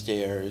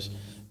downstairs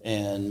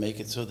and make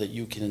it so that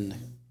you can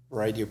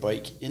ride your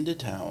bike into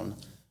town,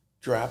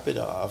 drop it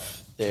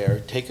off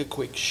there, take a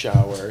quick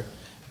shower,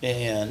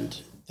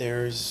 and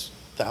there's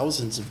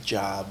thousands of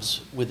jobs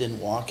within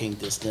walking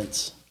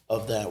distance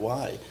of that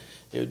Y.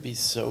 It would be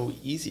so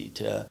easy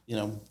to,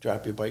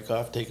 drop your bike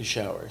off, take a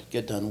shower,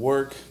 get done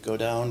work, go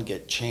down,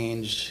 get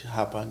changed,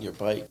 hop on your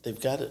bike. They've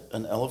got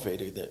an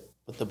elevator that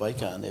put the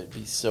bike on. It would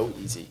be so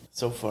easy.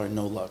 So far,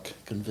 no luck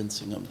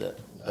convincing them that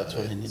that's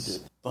what I need to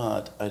do.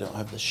 But I don't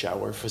have the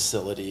shower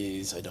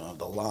facilities. I don't have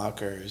the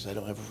lockers. I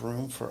don't have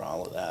room for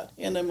all of that.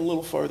 And I'm a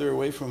little farther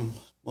away from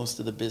most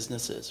of the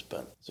businesses,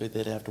 so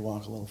they'd have to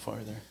walk a little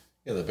farther.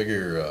 Yeah, the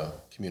bigger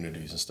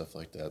communities and stuff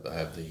like that, they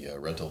have the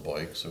rental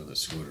bikes or the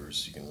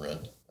scooters you can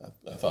rent.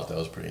 I thought that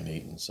was pretty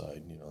neat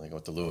inside. They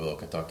went to Louisville,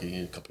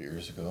 Kentucky a couple of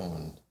years ago,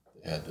 and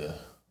they had the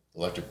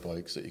electric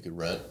bikes that you could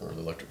rent or the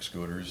electric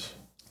scooters.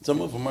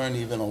 Some of them aren't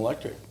even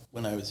electric.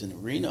 When I was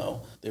in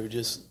Reno, they were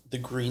just the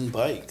green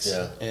bikes.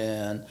 Yeah.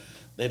 And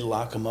they'd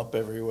lock them up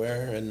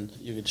everywhere, and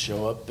you could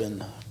show up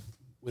and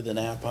with an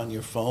app on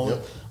your phone,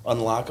 Yep.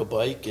 unlock a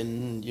bike,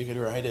 and you could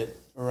ride it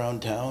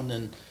around town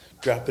and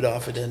drop it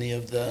off at any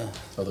of the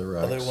Other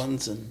racks. other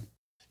ones. And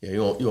Yeah,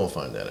 you won't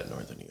find that in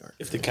northern New York.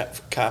 if the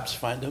cops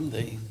find them,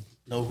 they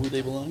know who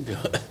they belong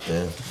to.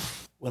 Yeah.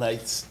 When I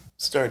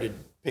started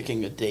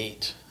picking a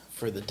date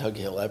for the Tug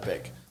Hill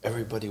Epic,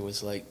 everybody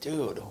was like,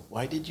 dude,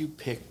 why did you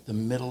pick the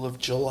middle of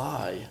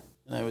July?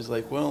 And I was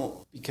like,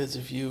 well, because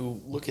if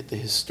you look at the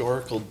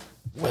historical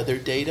weather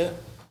data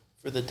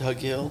for the Tug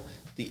Hill,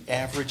 the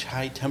average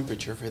high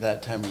temperature for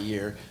that time of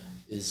year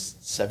is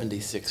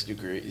 76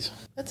 degrees.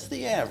 That's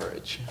the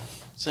average.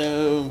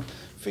 So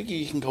figure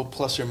you can go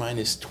plus or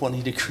minus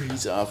 20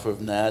 degrees off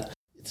of that.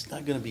 It's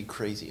not going to be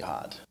crazy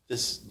hot.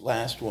 This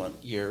last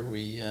year,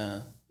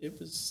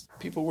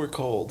 people were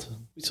cold.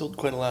 We sold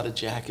quite a lot of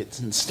jackets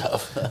and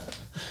stuff.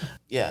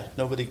 Yeah,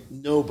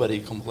 nobody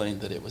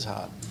complained that it was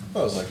hot.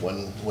 Well, it was like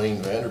when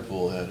Wayne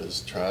Vanderpool had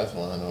his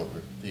triathlon over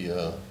at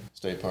the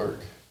state park.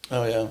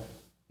 Oh, yeah.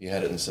 He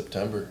had it in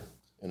September,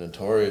 and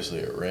notoriously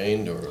it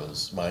rained or it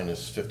was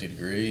minus 50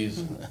 degrees.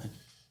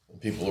 And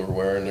people were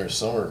wearing their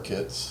summer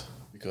kits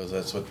because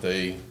that's what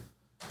they...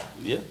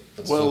 Yeah.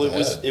 That's Well, what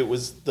they had. it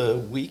was the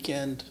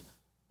weekend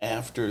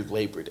after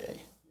Labor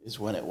Day is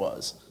when it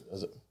was.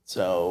 Was it?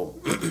 So,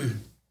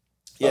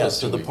 Oh,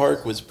 so the 2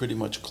 park was pretty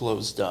much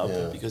closed up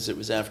Yeah. because it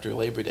was after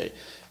Labor Day.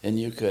 And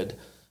you could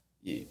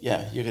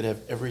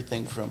have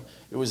everything from,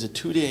 it was a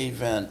 2-day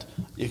event.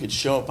 You could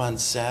show up on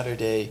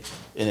Saturday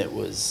and it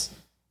was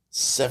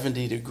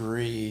 70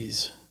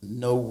 degrees,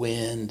 no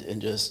wind,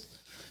 and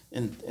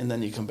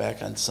then you come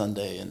back on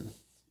Sunday and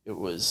it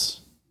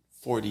was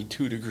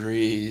 42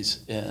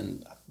 degrees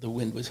and the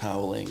wind was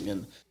howling,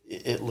 and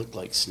it looked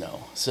like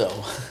snow.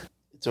 So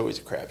it's always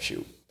a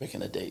crapshoot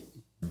picking a date.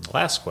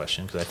 Last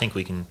question, because I think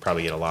we can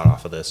probably get a lot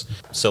off of this.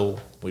 So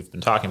we've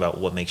been talking about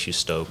what makes you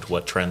stoked,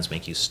 what trends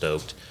make you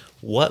stoked.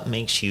 What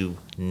makes you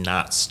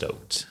not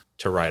stoked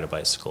to ride a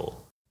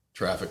bicycle?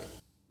 Traffic,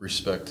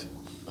 respect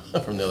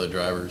from the other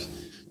drivers,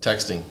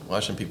 texting,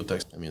 watching people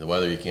text. I mean, the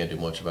weather you can't do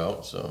much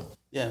about, so.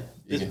 Yeah,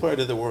 this part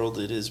of the world,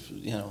 it is,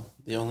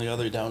 the only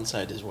other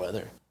downside is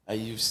weather. I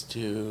used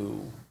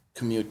to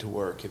commute to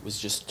work. It was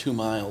just 2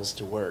 miles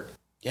to work.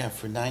 Yeah,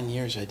 for 9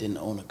 years, I didn't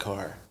own a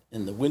car.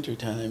 In the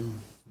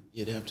wintertime,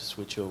 you'd have to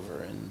switch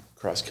over and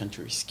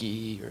cross-country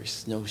ski or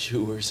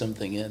snowshoe or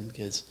something in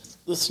because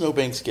the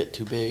snowbanks get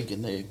too big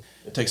and they...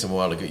 It takes them a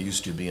while to get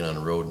used to being on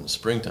the road in the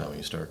springtime when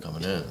you start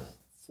coming in.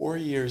 4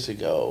 years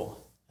ago,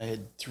 I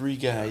had 3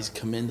 guys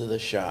come into the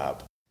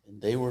shop,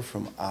 and they were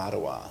from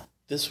Ottawa.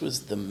 This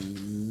was the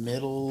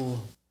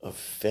middle of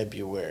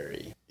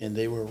February, and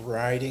they were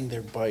riding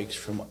their bikes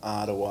from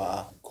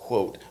Ottawa.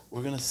 Quote,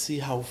 we're going to see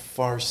how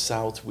far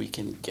south we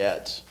can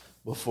get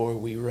before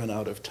we run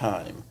out of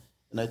time.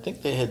 And I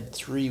think they had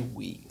 3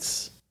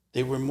 weeks.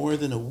 They were more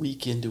than a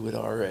week into it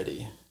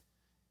already.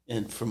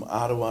 And from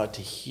Ottawa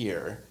to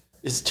here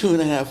is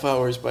 2.5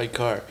 hours by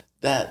car.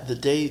 That, the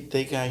day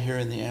they got here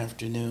in the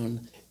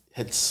afternoon,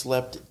 had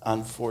slept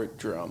on Fort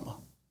Drum,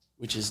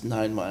 which is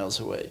 9 miles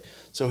away.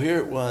 So here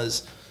it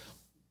was,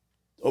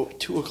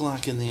 2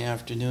 o'clock in the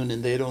afternoon,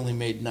 and they'd only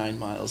made 9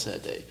 miles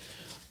that day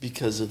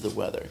because of the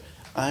weather.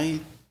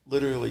 I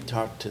literally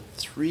talked to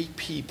 3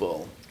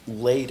 people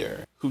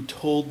later who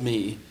told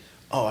me,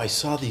 oh, I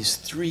saw these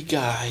 3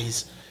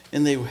 guys,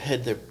 and they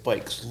had their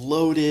bikes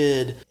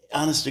loaded.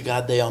 Honest to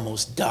God, they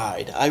almost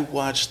died. I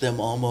watched them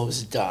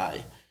almost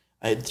die.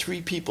 I had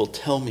 3 people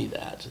tell me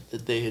that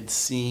they had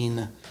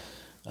seen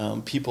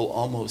people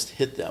almost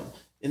hit them.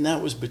 And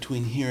that was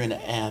between here and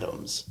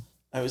Adams.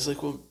 I was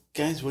like, well,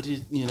 guys, what do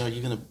you're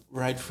going to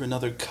ride for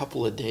another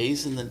couple of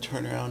days and then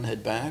turn around and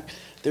head back?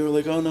 They were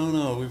like, oh,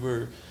 no,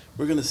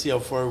 we're going to see how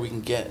far we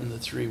can get in the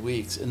 3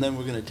 weeks, and then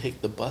we're going to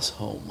take the bus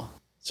home.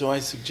 So I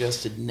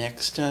suggested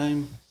next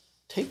time,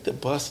 take the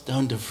bus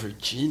down to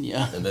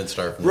Virginia. And then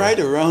start from ride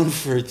around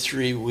for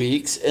 3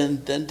 weeks,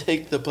 and then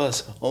take the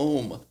bus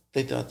home.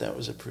 They thought that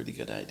was a pretty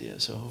good idea,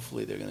 so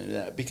hopefully they're going to do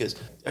that. Because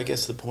I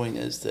guess the point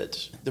is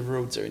that the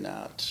roads are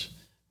not...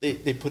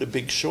 They put a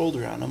big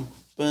shoulder on them,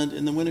 but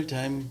in the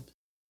wintertime,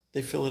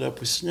 they fill it up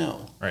with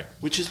snow. Right.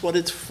 Which is what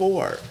it's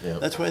for. Yeah.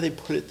 That's why they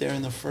put it there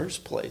in the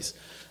first place,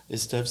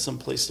 is to have some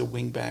place to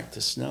wing back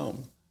the snow.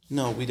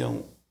 No, we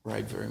don't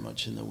ride very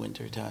much in the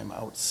wintertime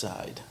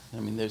outside. I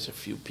mean, there's a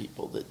few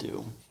people that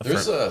do.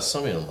 There's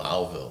somebody in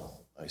Lowville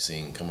I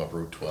seen come up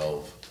Route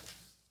 12.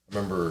 I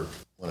remember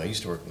when I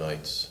used to work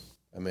nights,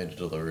 I made a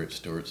delivery at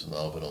Stewart's in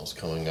Lowville. I was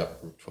coming up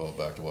Route 12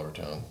 back to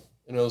Watertown.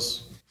 And it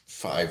was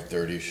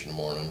 5:30ish in the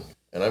morning.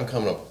 And I'm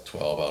coming up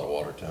 12 out of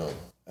Watertown.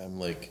 I'm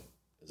like,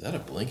 is that a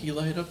blinky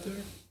light up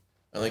there?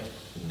 I'm like,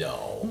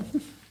 no.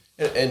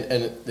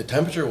 and the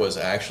temperature was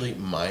actually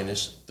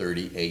minus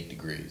 38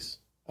 degrees.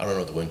 I don't know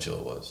what the wind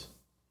chill was.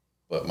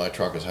 But my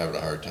truck was having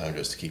a hard time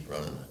just to keep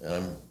running. And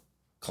I'm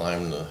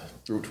climbing the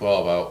Route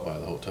 12 out by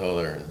the hotel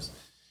there, and it's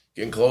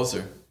getting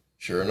closer.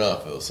 Sure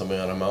enough, it was somebody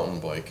on a mountain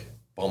bike,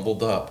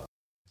 bundled up.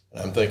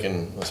 And I'm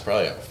thinking, that's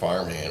probably a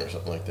farmhand or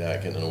something like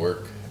that, getting to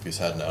work if he's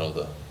heading out of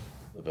the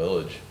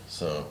village.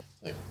 So,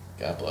 like,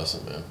 God bless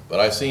him, man. But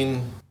I've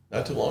seen,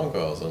 not too long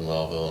ago, I was in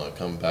Lowville, and I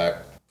come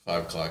back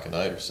 5 o'clock at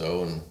night or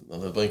so, and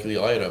another blinky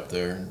light up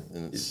there.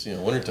 And it's,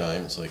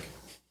 wintertime, it's like,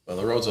 well,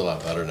 the road's a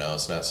lot better now.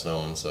 It's not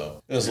snowing,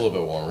 so it's a little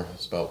bit warmer.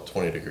 It's about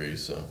 20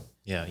 degrees, so.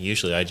 Yeah,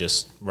 usually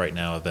right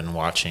now I've been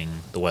watching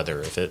the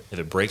weather. If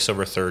it breaks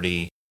over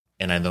 30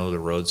 and I know the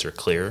roads are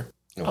clear,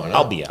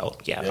 I'll be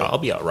out. Yeah, I'll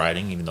be out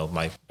riding, even though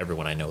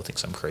everyone I know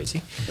thinks I'm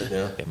crazy.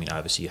 Yeah. I mean,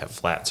 obviously you have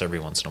flats every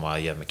once in a while.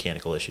 You have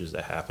mechanical issues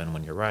that happen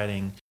when you're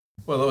riding.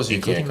 Well, those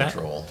you can't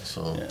control,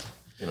 so,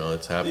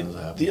 it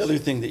happens. The other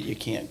thing that you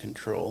can't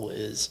control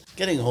is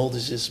getting old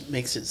just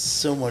makes it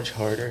so much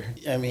harder.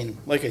 I mean,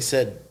 like I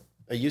said,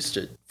 I used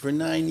to, for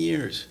 9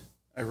 years,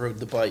 I rode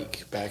the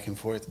bike back and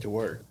forth to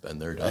work. Been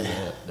there, done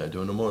that. Not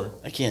doing no more.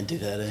 I can't do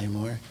that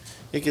anymore.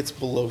 It gets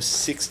below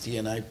 60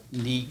 and I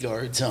knee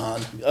guards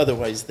on.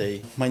 Otherwise,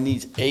 my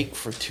knees ache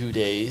for 2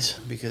 days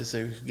because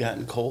they've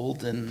gotten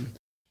cold and...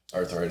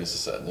 Arthritis is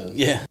setting in.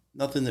 Yeah,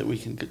 nothing that we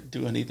can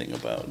do anything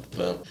about.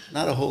 No.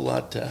 Not a whole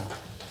lot to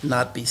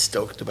not be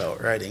stoked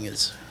about. Riding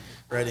is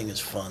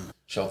fun.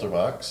 Shelter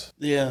box?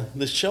 Yeah,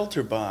 the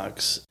shelter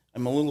box...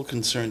 I'm a little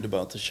concerned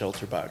about the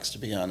shelter box, to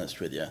be honest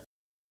with you.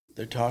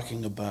 They're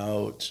talking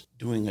about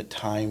doing a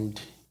timed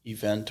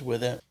event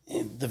with it.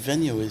 The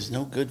venue is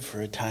no good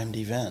for a timed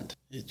event.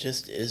 It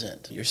just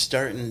isn't. You're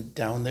starting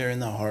down there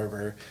in the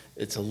harbor.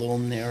 It's a little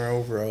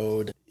narrow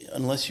road.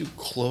 Unless you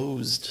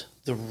closed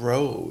the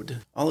road,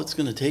 all it's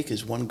going to take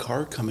is one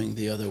car coming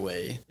the other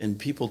way, and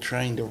people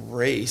trying to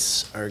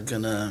race are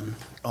going to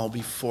all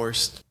be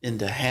forced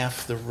into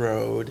half the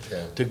road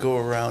to go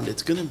around.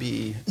 It's going to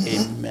be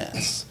a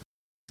mess.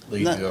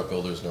 Lead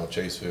vehicle, there's no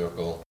chase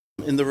vehicle.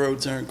 And the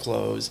roads aren't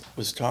closed. I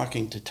was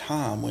talking to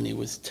Tom when he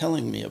was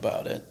telling me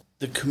about it.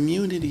 the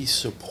community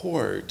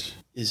support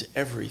is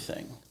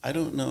everything. I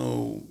don't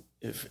know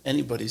if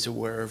anybody's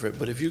aware of it,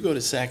 but if you go to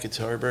Sackett's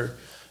Harbor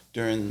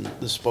during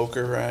the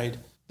Spoker ride,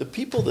 the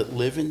people that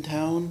live in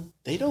town,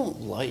 they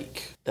don't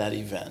like that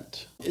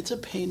event. It's a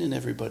pain in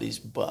everybody's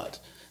butt.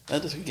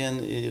 That is, again,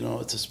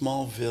 it's a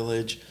small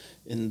village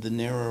in the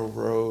narrow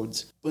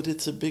roads, but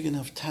it's a big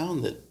enough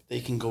town that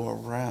they can go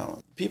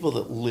around. People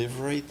that live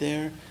right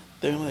there,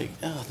 they're like,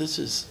 oh,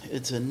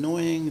 it's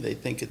annoying. They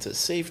think it's a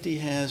safety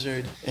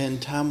hazard.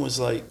 And Tom was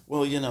like,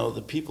 well,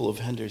 the people of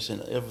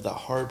Henderson, of the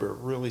harbor,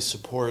 really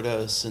support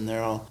us. And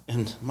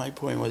and my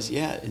point was,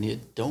 yeah, and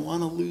you don't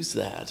want to lose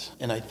that.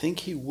 And I think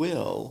he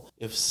will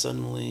if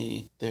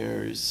suddenly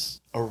there's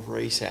a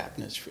race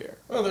atmosphere.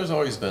 Well, there's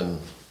always been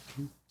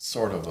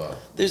sort of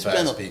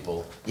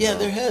people. Yeah,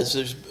 there has.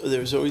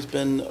 There's always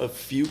been a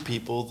few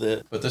people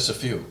that. But there's a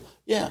few.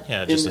 Yeah.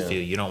 Yeah, just a few.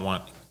 You don't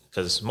want,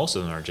 because most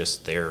of them are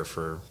just there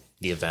for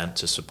the event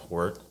to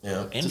support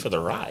and for the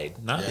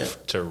ride, not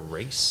to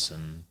race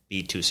and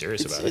be too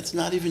serious about it. It's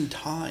not even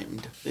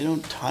timed. They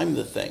don't time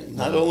the thing.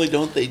 Not only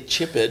don't they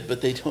chip it,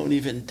 but they don't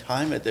even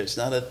time it. There's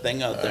not a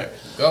thing out there.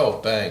 Go,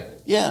 bang.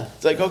 Yeah.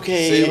 It's like,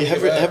 okay,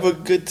 have a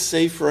good,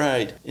 safe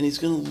ride. And he's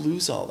going to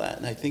lose all that.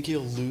 And I think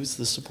he'll lose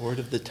the support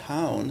of the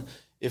town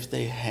if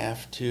they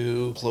have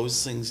to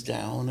close things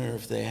down or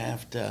if they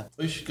have to.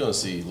 Well, you're going to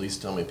see at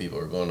least how many people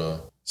are going to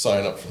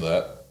sign up for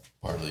that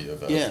part of the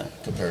event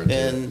compared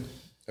to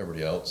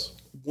everybody else.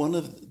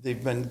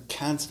 They've been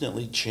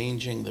constantly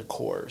changing the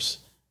course.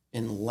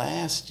 And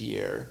last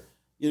year,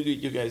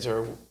 you guys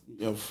are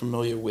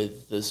familiar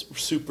with this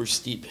super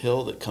steep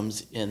hill that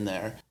comes in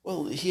there.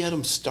 Well, he had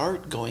them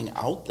start going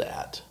out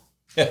that.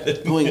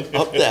 Going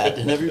up that,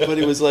 and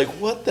everybody was like,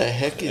 what the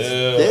heck is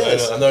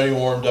this? I'm not even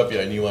warmed up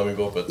yet, and you want me to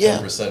go up at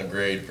 10%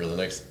 grade for the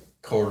next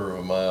quarter of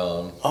a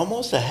mile.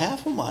 Almost a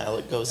half a mile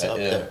it goes up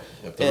there.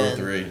 Up to Route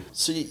 3.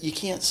 So you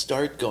can't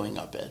start going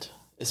up it,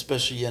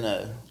 especially in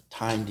a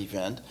timed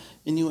event,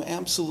 and you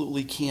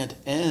absolutely can't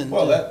end.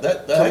 Well,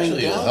 that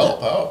actually will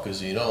help out,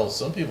 because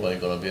some people ain't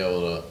going to be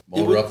able to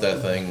motor up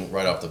that thing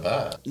right off the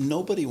bat.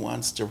 Nobody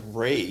wants to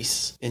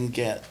race and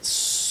get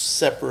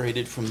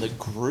separated from the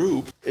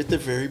group at the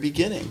very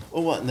beginning.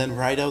 Well, what, and then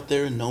ride out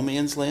there in no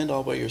man's land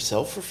all by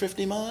yourself for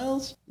 50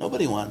 miles?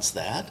 Nobody wants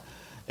that.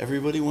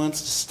 Everybody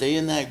wants to stay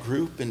in that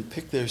group and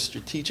pick their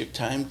strategic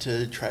time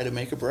to try to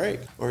make a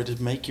break or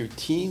to make your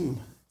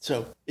team.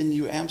 And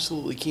you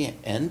absolutely can't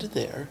end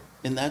there.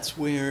 And that's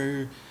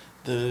where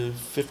the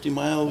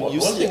 50-mile used to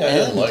end. One thing I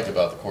didn't like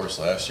about the course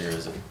last year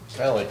is it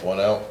kind of like went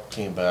out,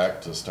 came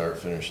back to start,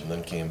 finish, and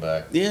then came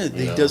back. Yeah,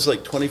 he does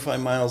like 25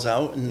 miles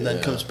out and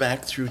then comes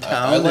back through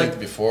town. I liked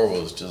before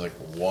was just like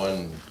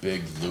one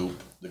big loop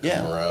to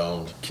come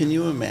around. Can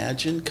you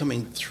imagine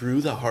coming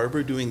through the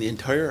harbor, doing the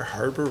entire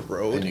harbor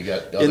road and you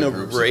got in a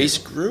race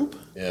group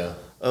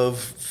of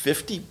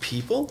 50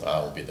 people? I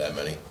won't be that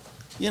many.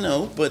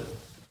 But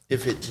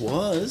if it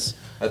was,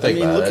 I think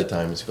by that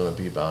time it's going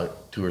to be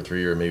about 2 or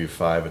 3 or maybe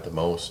 5 at the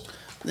most.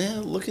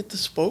 Yeah, look at the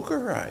Spoker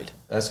ride.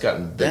 That's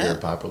gotten bigger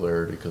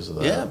popularity because of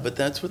that. Yeah, but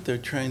that's what they're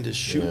trying to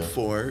shoot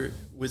for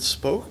with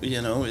Spoker,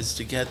 is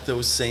to get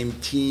those same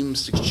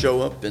teams to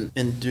show up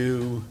and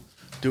do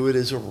it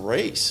as a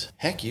race.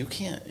 Heck, you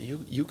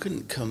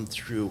couldn't come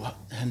through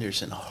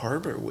Henderson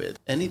Harbor with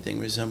anything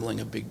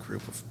resembling a big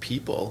group of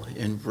people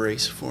in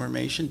race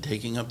formation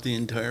taking up the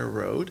entire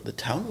road. The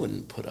town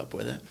wouldn't put up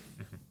with it.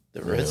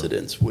 The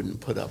residents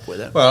wouldn't put up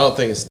with it. Well, I don't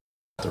think it's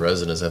the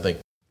residents. I think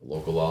the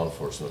local law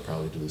enforcement would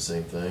probably do the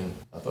same thing.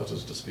 I thought it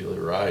was just a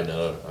ride,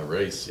 not a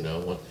race.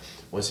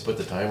 Once you put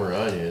the timer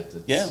on you,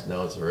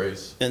 now it's a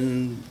race.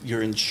 And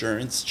your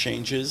insurance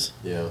changes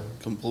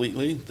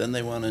completely. Then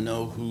they want to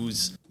know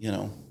who's,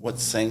 what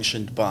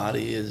sanctioned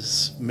body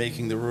is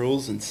making the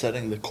rules and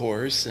setting the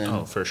course.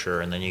 And for sure.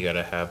 And then you got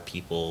to have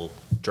people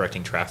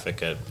directing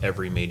traffic at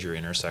every major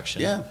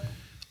intersection. Yeah.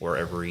 Or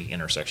every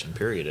intersection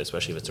period,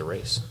 especially if it's a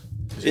race.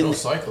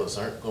 Because cyclists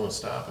aren't going to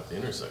stop at the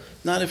intersection.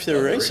 Not if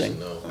they're racing.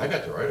 No. I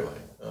got the right of way.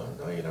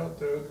 No, you don't,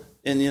 dude.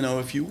 And,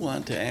 if you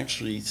want to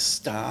actually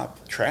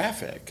stop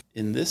traffic,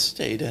 in this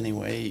state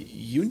anyway,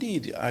 you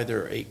need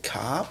either a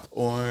cop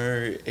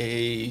or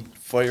a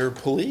fire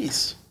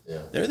police.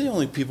 Yeah. They're the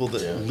only people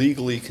that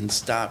legally can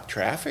stop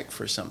traffic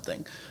for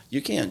something.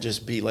 You can't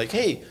just be like,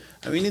 hey,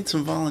 we need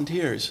some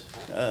volunteers.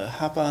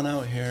 Hop on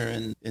out here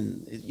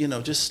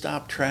and just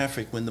stop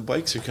traffic when the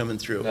bikes are coming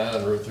through. Not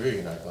on Route 3,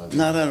 you're not going to.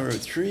 Not on Route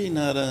 3,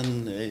 not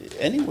on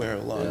anywhere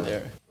along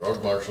there.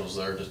 Road marshals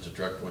there just to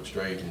direct which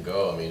way you can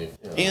go.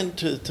 And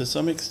to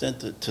some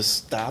extent to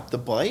stop the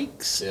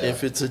bikes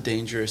if it's a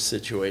dangerous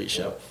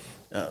situation.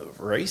 Yep.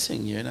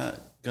 Racing, you're not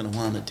going to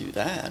want to do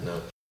that.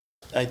 No.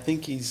 I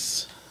think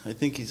he's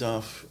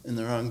off in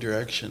the wrong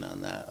direction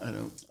on that. I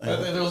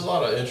think there was a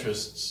lot of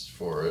interests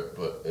for it,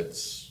 but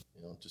it's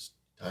just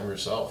time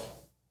yourself.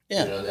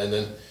 Yeah. And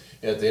then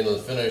at the end of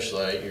the finish,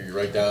 like you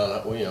write down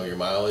your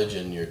mileage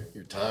and your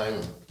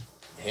time,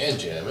 hand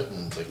jam it,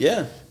 and it's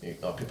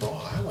like people.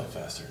 I went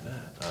faster than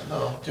that.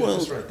 No,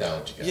 just write down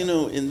what you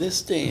got. In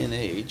this day and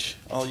age,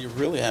 all you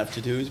really have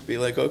to do is be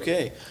like,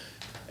 okay,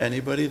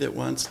 anybody that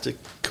wants to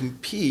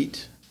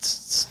compete,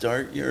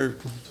 start your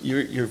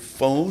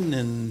phone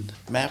and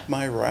Map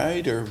My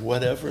Ride or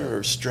whatever,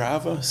 or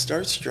Strava.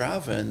 Start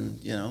Strava, and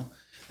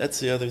that's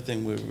the other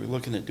thing we were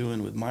looking at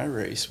doing with my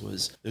race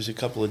was there's a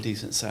couple of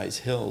decent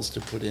sized hills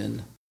to put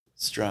in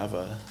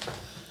Strava.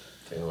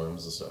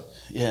 KOMs and stuff.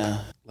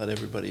 Yeah, let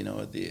everybody know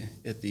at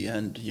the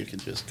end. You can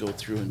just go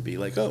through and be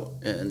like, oh,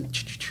 and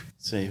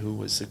say who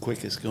was the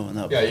quickest going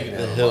up. Yeah, you can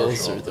the have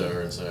hills a or marshal up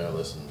there and say, oh,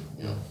 listen,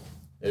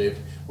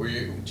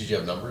 Did you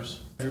have numbers?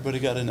 Everybody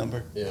got a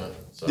number. Yeah.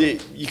 So.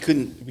 You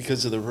couldn't,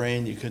 because of the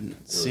rain, you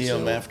couldn't see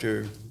them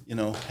after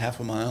half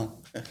a mile.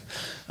 You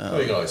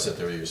can always sit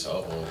there with your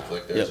cell phone and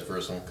click. There's the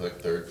first one. Click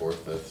third,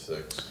 fourth, fifth,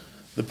 sixth.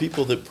 The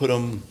people that put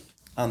them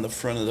on the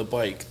front of the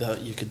bike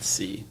that you could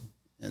see.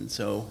 And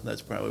so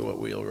that's probably what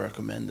we'll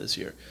recommend this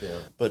year. Yeah.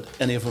 But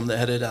any of them that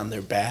had it on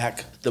their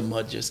back, the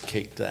mud just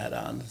caked that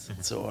on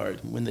so hard.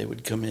 When they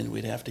would come in,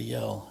 we'd have to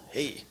yell,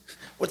 "Hey,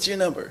 what's your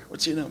number?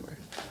 What's your number?"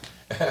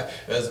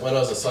 As when I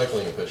was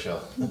cycling official.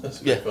 That's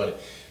pretty funny.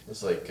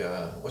 It's like,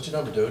 what's your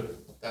number, dude?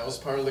 That was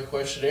part of the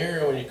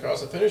questionnaire. When you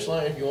cross the finish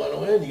line, if you want to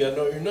win, you got to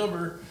know your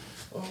number.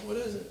 Oh, what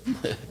is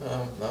it?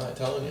 I'm not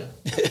telling you.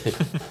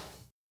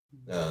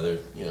 No, they're,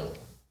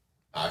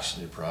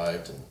 oxygen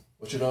deprived. And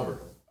what's your number?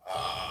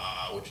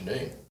 What's your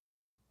name?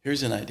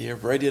 Here's an idea.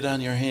 Write it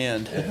on your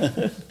hand.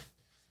 Yeah.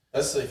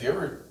 That's if you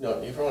ever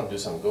want to do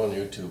something, go on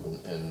YouTube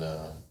and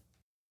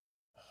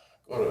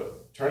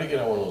try to get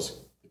on one of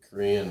those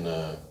Korean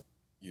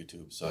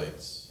YouTube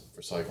sites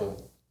for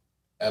cycling.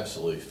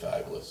 Absolutely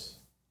fabulous.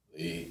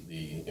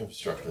 The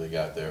infrastructure they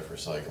got there for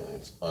cycling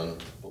is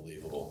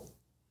unbelievable.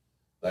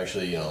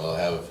 Actually, they'll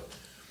have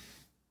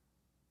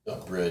a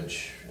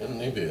bridge, and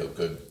maybe a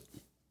good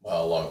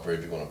mile-long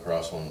bridge going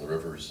across one of the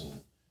rivers,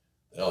 and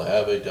they'll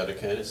have a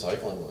dedicated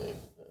cycling lane.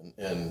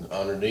 And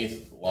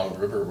underneath along the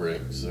river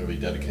rigs, there'll be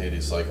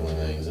dedicated cycling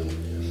lanes, and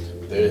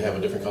they have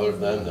a different color for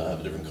them. They'll have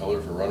a different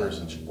color for runners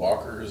and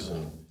walkers,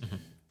 and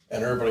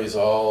everybody's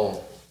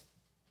all,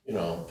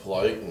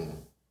 polite and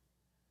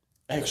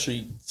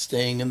actually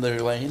staying in their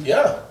lane.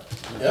 Yeah.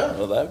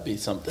 Well, that'd be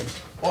something.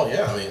 Well,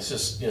 yeah. I mean, it's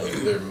just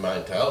their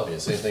mentality. The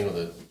same thing with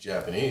the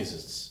Japanese.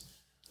 It's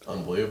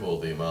unbelievable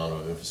the amount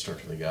of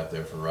infrastructure they got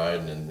there for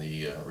riding and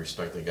the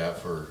respect they got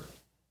for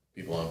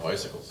people on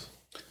bicycles.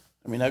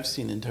 I mean, I've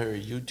seen entire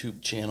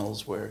YouTube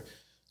channels where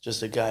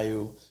just a guy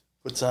who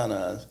puts on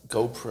a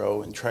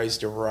GoPro and tries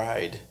to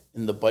ride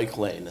in the bike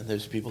lane, and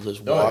there's people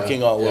just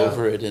walking all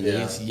over it, and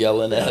he's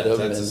yelling at them.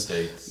 That's the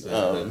States.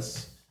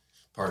 That's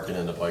parking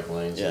in the bike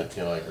lanes,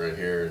 like right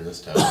here in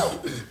this town.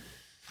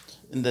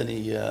 And then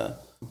the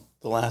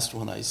last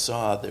one I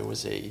saw, there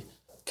was a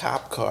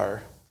cop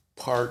car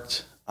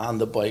parked on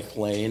the bike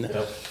lane,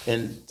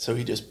 and so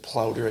he just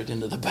plowed right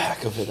into the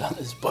back of it on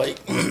his bike.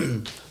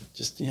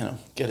 Just,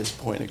 get his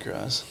point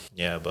across.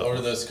 Yeah, but over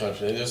this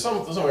country, there's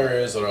some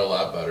areas that are a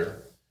lot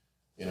better.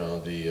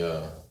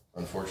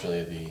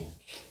 Unfortunately, the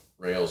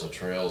rails of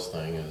trails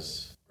thing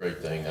is a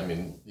great thing. I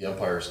mean, the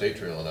Empire State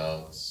Trail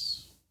now,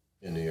 it's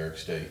in New York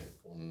State,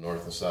 going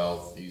north and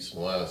south, east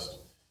and west.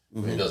 I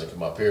mean, it doesn't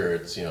come up here.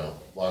 It's,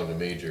 along the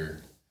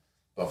major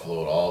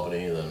Buffalo to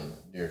Albany, then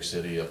New York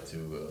City up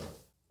to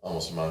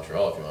almost to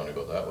Montreal if you want to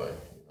go that way,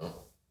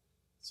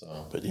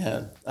 So. But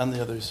yeah, on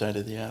the other side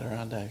of the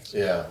Adirondacks.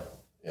 Yeah,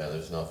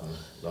 there's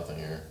nothing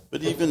here.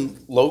 But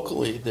even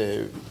locally,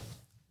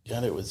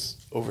 it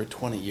was over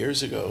 20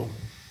 years ago,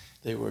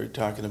 they were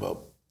talking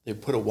about, they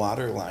put a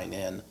water line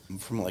in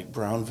from like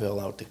Brownville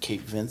out to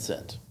Cape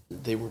Vincent.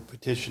 They were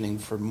petitioning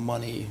for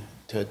money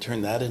to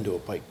turn that into a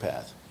bike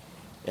path.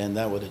 And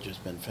that would have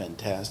just been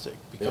fantastic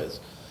because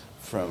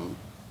from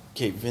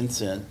Cape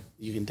Vincent,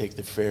 you can take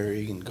the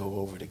ferry and go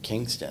over to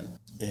Kingston.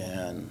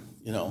 And,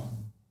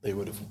 they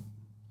would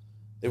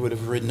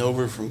have ridden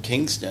over from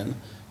Kingston,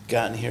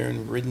 gotten here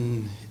and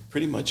ridden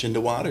pretty much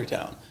into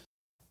Watertown.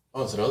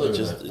 Oh, it's another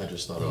thing I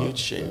just thought of. Huge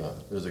shame.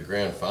 There's a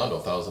Grand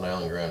Fondo, Thousand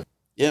Island Grand.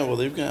 Yeah, well,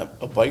 they've got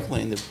a bike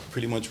lane that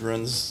pretty much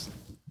runs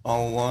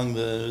all along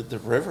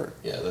the river.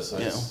 Yeah,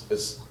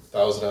 it's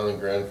Thousand Island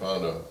Grand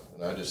Fondo.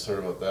 And I just heard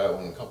about that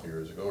one a couple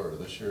years ago, or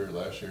this year, or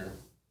last year.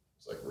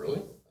 It's like, really?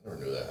 I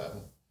never knew that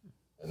happened.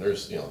 And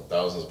there's,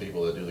 thousands of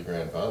people that do the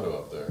Grand Fondo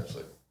up there. It's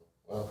like,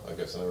 well, I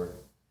guess I never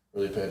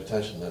really paid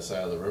attention to that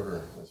side of the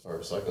river as far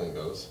as cycling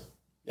goes.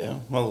 Yeah,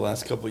 well, the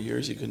last couple of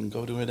years you couldn't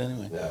go to it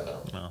anyway. Yeah,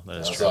 no. Well, that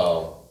is true.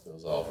 It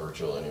was all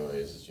virtual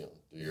anyways. Do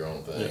your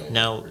own thing.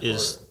 Now,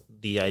 is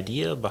the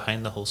idea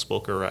behind the whole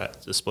Spoker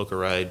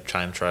Ride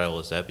time trial,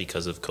 is that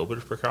because of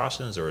COVID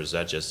precautions, or is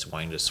that just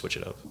wanting to switch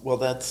it up? Well,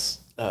 that's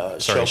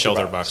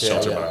shelter box. Yeah.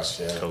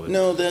 COVID.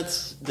 No,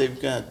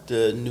 they've got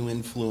new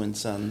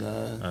influence on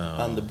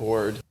the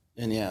board,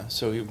 and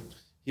so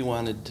he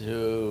wanted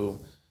to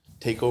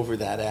take over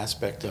that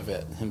aspect of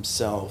it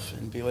himself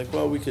and be like,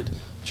 well, we could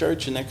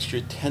charge an extra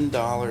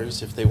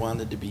 $10 if they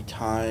wanted to be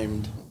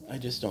timed. I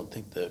just don't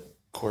think the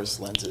course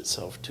lends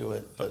itself to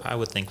it. But I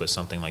would think with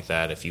something like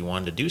that, if you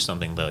wanted to do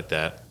something like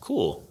that,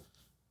 cool,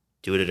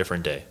 do it a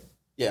different day.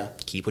 Yeah,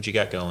 Keep what you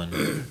got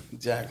going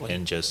exactly.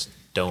 and just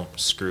don't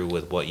screw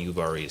with what you've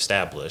already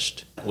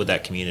established with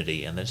that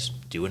community, and then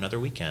just do another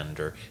weekend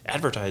or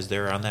advertise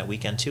there on that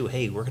weekend too.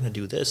 Hey, we're going to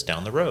do this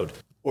down the road.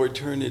 Or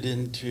turn it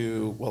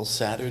into, well,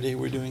 Saturday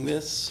we're doing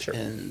this, Sure.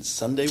 and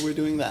Sunday we're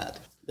doing that.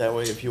 That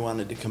way, if you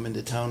wanted to come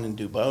into town and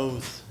do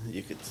both,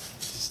 you could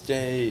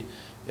stay,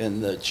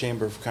 and the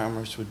Chamber of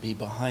Commerce would be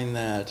behind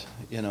that.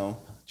 You know,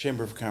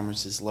 Chamber of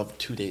Commerce has loved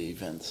 2-day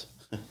events.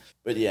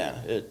 But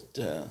yeah,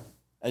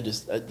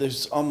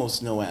 there's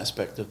almost no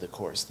aspect of the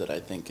course that I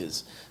think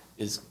is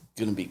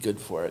going to be good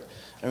for it.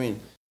 I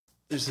mean,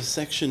 there's a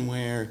section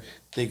where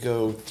they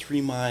go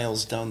 3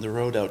 miles down the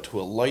road out to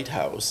a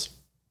lighthouse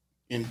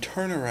and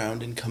turn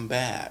around and come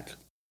back.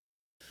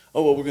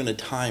 Oh, well, we're going to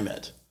time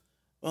it.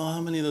 Well,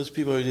 how many of those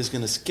people are just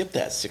going to skip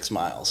that 6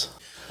 miles?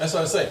 That's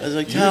what I'm saying. I was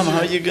like, Tom,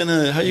 how you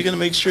gonna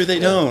make sure they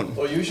don't?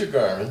 Well, use your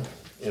Garmin,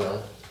 you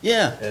know.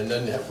 Yeah. And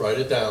then write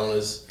it down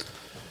as,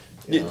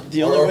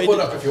 The only way put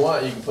to- up, if you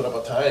want, you can put up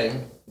a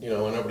time, you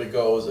know, when everybody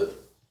goes, the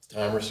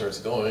timer starts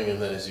going,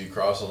 and then as you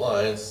cross the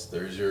lines,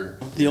 there's your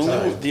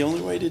time. The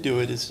only way to do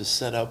it is to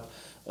set up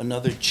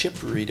another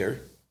chip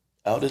reader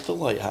out at the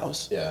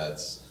lighthouse, Yeah,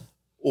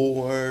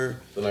 or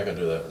they're not going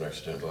to do that for an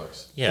extra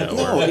 $10. Yeah.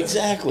 no, Or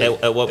exactly.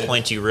 at what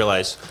point do you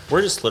realize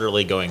we're just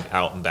literally going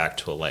out and back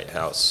to a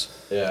lighthouse?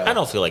 Yeah. I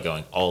don't feel like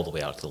going all the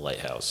way out to the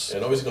lighthouse.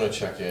 And nobody's going to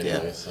check you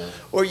anyway, Yeah. so.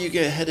 Or you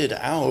get headed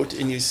out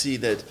and you see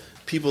that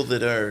people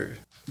that are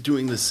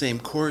doing the same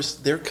course,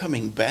 they're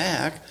coming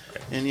back,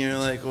 and you're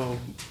like, well,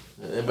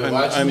 Anybody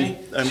watching me?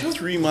 I'm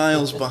 3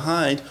 miles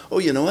behind. Oh,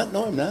 you know what?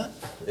 No, I'm not.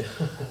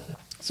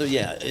 So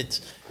yeah,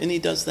 and he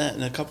does that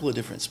in a couple of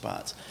different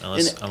spots.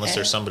 Unless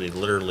there's somebody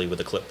literally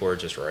with a clipboard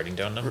just writing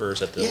down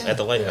numbers at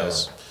the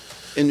lighthouse.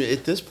 And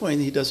at this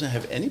point, he doesn't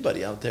have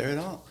anybody out there at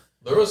all.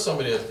 There was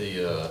somebody at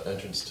the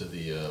entrance to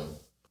the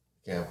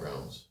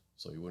campgrounds,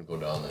 so you wouldn't go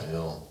down the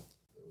hill.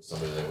 There was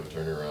somebody that would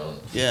turn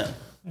around, Yeah.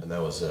 and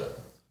that was it.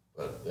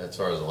 But as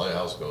far as the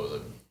lighthouse goes,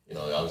 you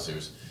know, obviously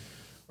there's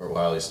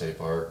Wiley State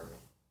Park,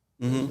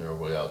 and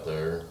everybody out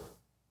there.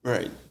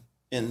 Right.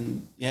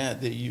 And yeah,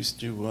 they used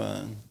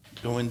to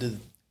go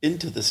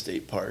into the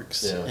state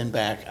parks and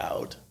back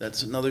out.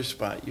 That's another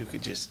spot you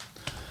could just.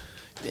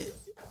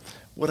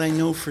 What I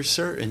know for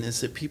certain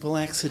is that people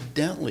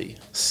accidentally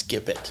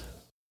skip it.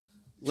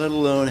 Let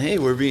alone, hey,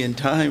 we're being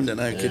timed and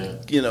I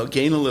could,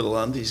 gain a little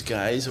on these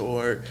guys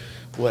or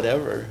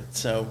whatever.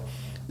 So,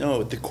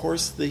 no, the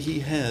course that he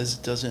has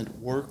doesn't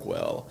work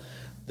well.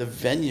 The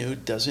venue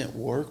doesn't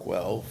work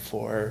well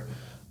for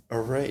a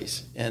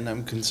race, and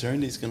I'm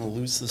concerned he's going to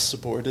lose the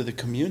support of the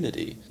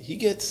community. He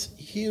gets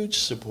huge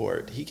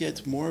support. He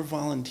gets more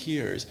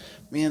volunteers.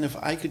 Man, if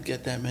I could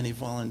get that many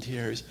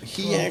volunteers.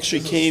 He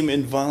actually came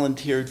and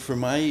volunteered for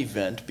my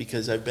event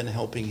because I've been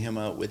helping him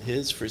out with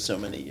his for so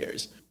many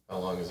years. How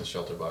long has the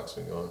shelter box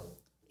been going?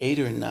 8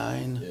 or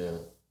 9. Yeah.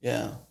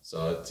 Yeah.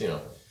 So it's,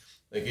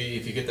 like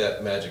if you get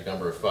that magic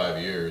number of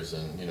 5 years,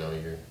 and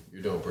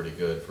you're doing pretty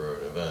good for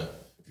an event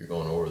if you're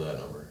going over that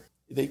number.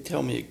 They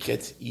tell me it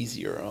gets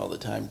easier all the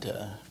time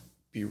to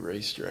be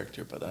race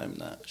director, but I'm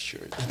not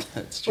sure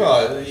that's true.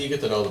 Well, you get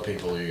to know the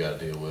people you got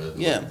to deal with,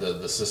 Yeah.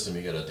 the system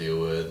you got to deal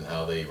with, and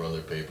how they run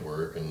their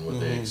paperwork, and what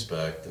they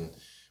expect, and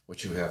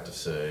what you have to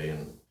say.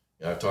 And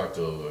I've talked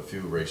to a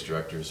few race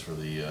directors for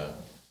the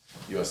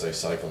USA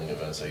cycling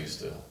events I used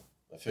to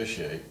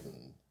officiate,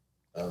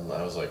 and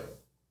I was like,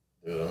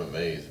 dude, I'm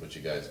amazed what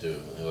you guys do.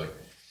 And they're like,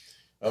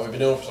 we've been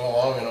doing it for so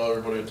long,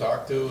 everybody to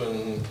talk to,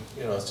 and,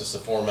 it's just a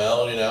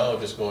formality now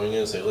of just going in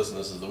and say, listen,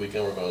 this is the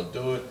weekend we're going to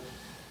do it.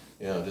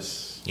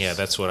 Yeah,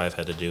 that's what I've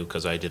had to do,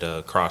 because I did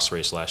a cross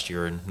race last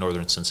year in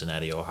northern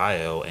Cincinnati,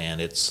 Ohio,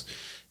 and it's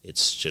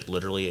just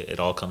literally, it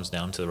all comes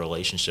down to the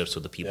relationships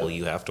with the people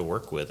you have to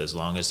work with. As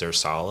long as they're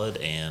solid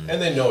and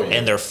they know you,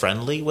 and they're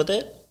friendly with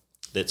it,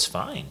 it's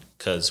fine.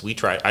 Because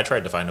I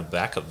tried to find a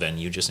backup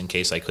venue just in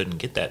case I couldn't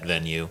get that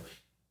venue,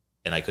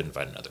 and I couldn't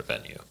find another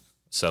venue.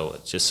 So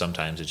it's just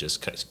sometimes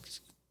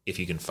if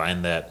you can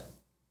find that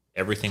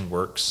everything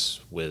works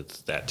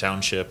with that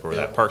township or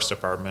that parks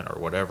department or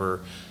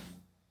whatever,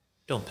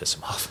 don't piss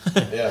them off.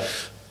 Yeah.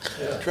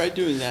 Try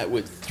doing that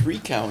with 3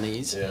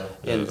 counties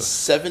and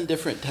 7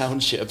 different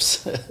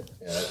townships.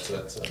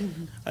 That's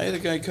I had a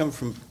guy come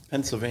from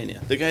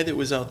Pennsylvania, the guy that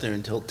was out there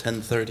until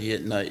 10:30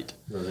 at night.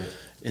 really.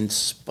 In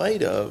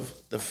spite of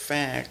the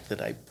fact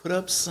that I put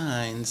up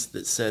signs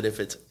that said if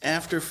it's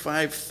after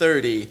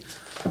 5:30,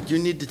 you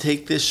need to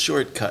take this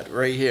shortcut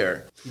right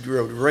here. He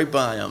rode right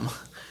by him,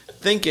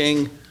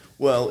 thinking,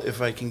 well,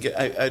 if I can get,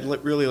 I'd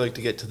really like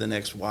to get to the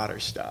next water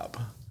stop,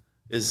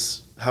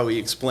 is how he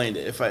explained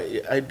it.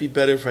 I'd be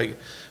better if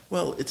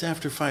well, it's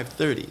after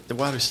 5:30. The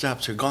water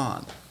stops are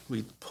gone.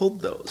 We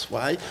pulled those.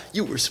 Why?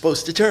 You were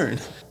supposed to turn.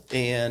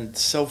 And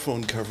cell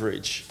phone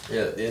coverage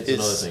It's is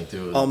another thing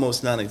too.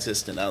 almost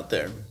non-existent out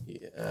there.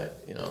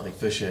 Like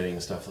fishing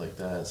and stuff like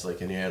that. It's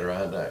like in the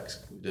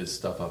Adirondacks. We did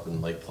stuff up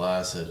in Lake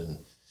Placid and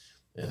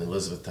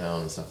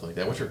Elizabethtown and stuff like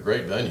that, which are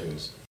great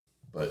venues.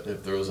 But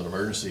if there was an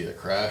emergency, a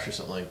crash or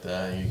something like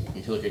that,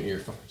 you look at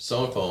your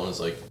cell phone, it's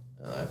like,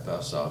 I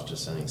passed off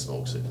just sending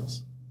smoke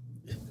signals.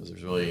 because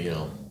there's really,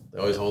 they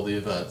always hold the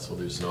event, so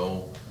there's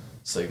no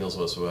signals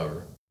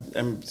whatsoever.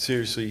 I'm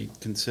seriously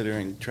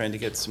considering trying to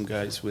get some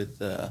guys with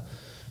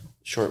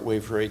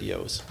shortwave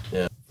radios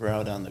for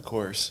out on the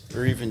course,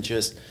 or even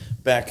just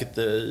back at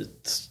the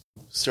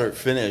start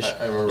finish,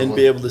 and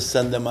be able to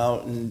send them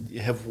out and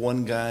have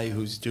one guy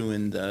who's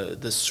doing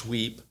the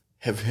sweep,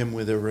 have him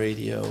with a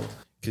radio,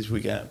 because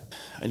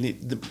I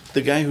need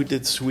the guy who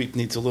did sweep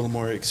needs a little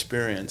more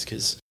experience,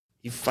 because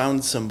he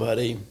found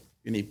somebody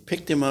and he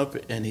picked him up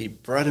and he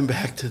brought him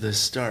back to the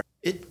start.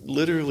 It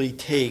literally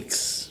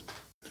takes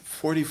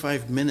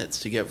 45 minutes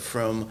to get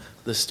from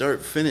the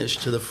start finish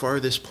to the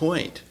farthest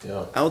point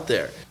out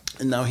there.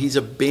 And now he's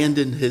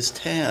abandoned his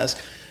task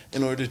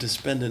in order to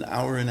spend an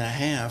hour and a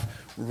half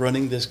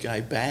running this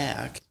guy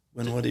back,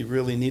 when what he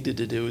really needed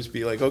to do is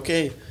be like,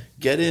 okay,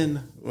 get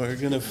in, we're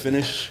going to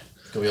finish.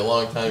 It's going to be a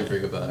long time to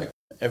get back.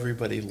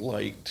 Everybody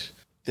liked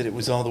that it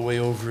was all the way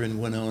over in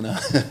Winona,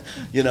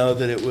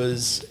 that it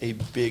was a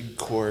big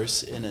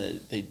course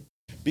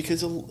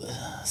because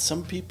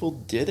some people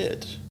did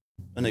it,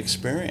 an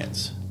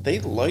experience. They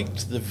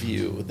liked the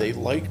view. They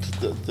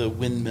liked the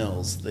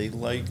windmills. They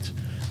liked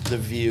the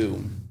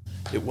view.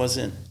 It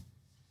wasn't,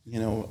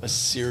 a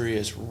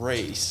serious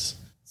race.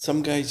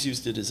 Some guys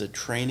used it as a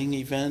training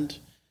event.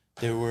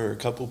 There were a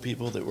couple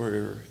people that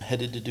were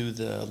headed to do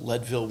the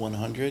Leadville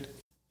 100,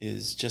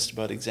 is just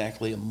about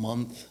exactly a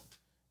month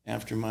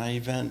after my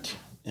event,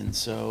 and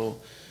so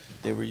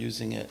they were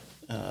using it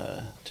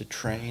to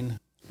train.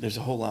 There's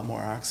a whole lot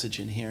more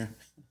oxygen here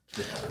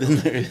than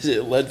there is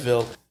at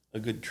Leadville, a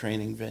good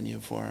training venue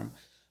for them.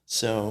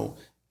 So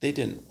they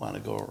didn't want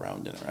to go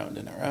around and around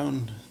and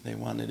around. They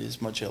wanted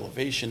as much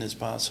elevation as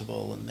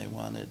possible, and they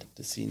wanted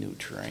to see new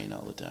terrain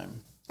all the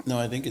time. No,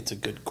 I think it's a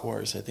good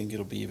course. I think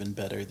it'll be even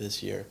better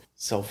this year.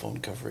 Cell phone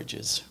coverage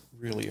is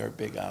really our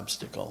big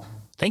obstacle.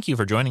 Thank you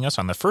for joining us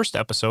on the first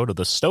episode of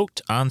the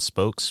Stoked on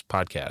Spokes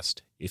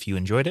podcast. If you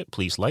enjoyed it,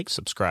 please like,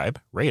 subscribe,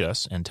 rate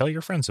us, and tell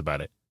your friends about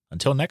it.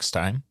 Until next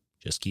time,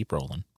 just keep rolling.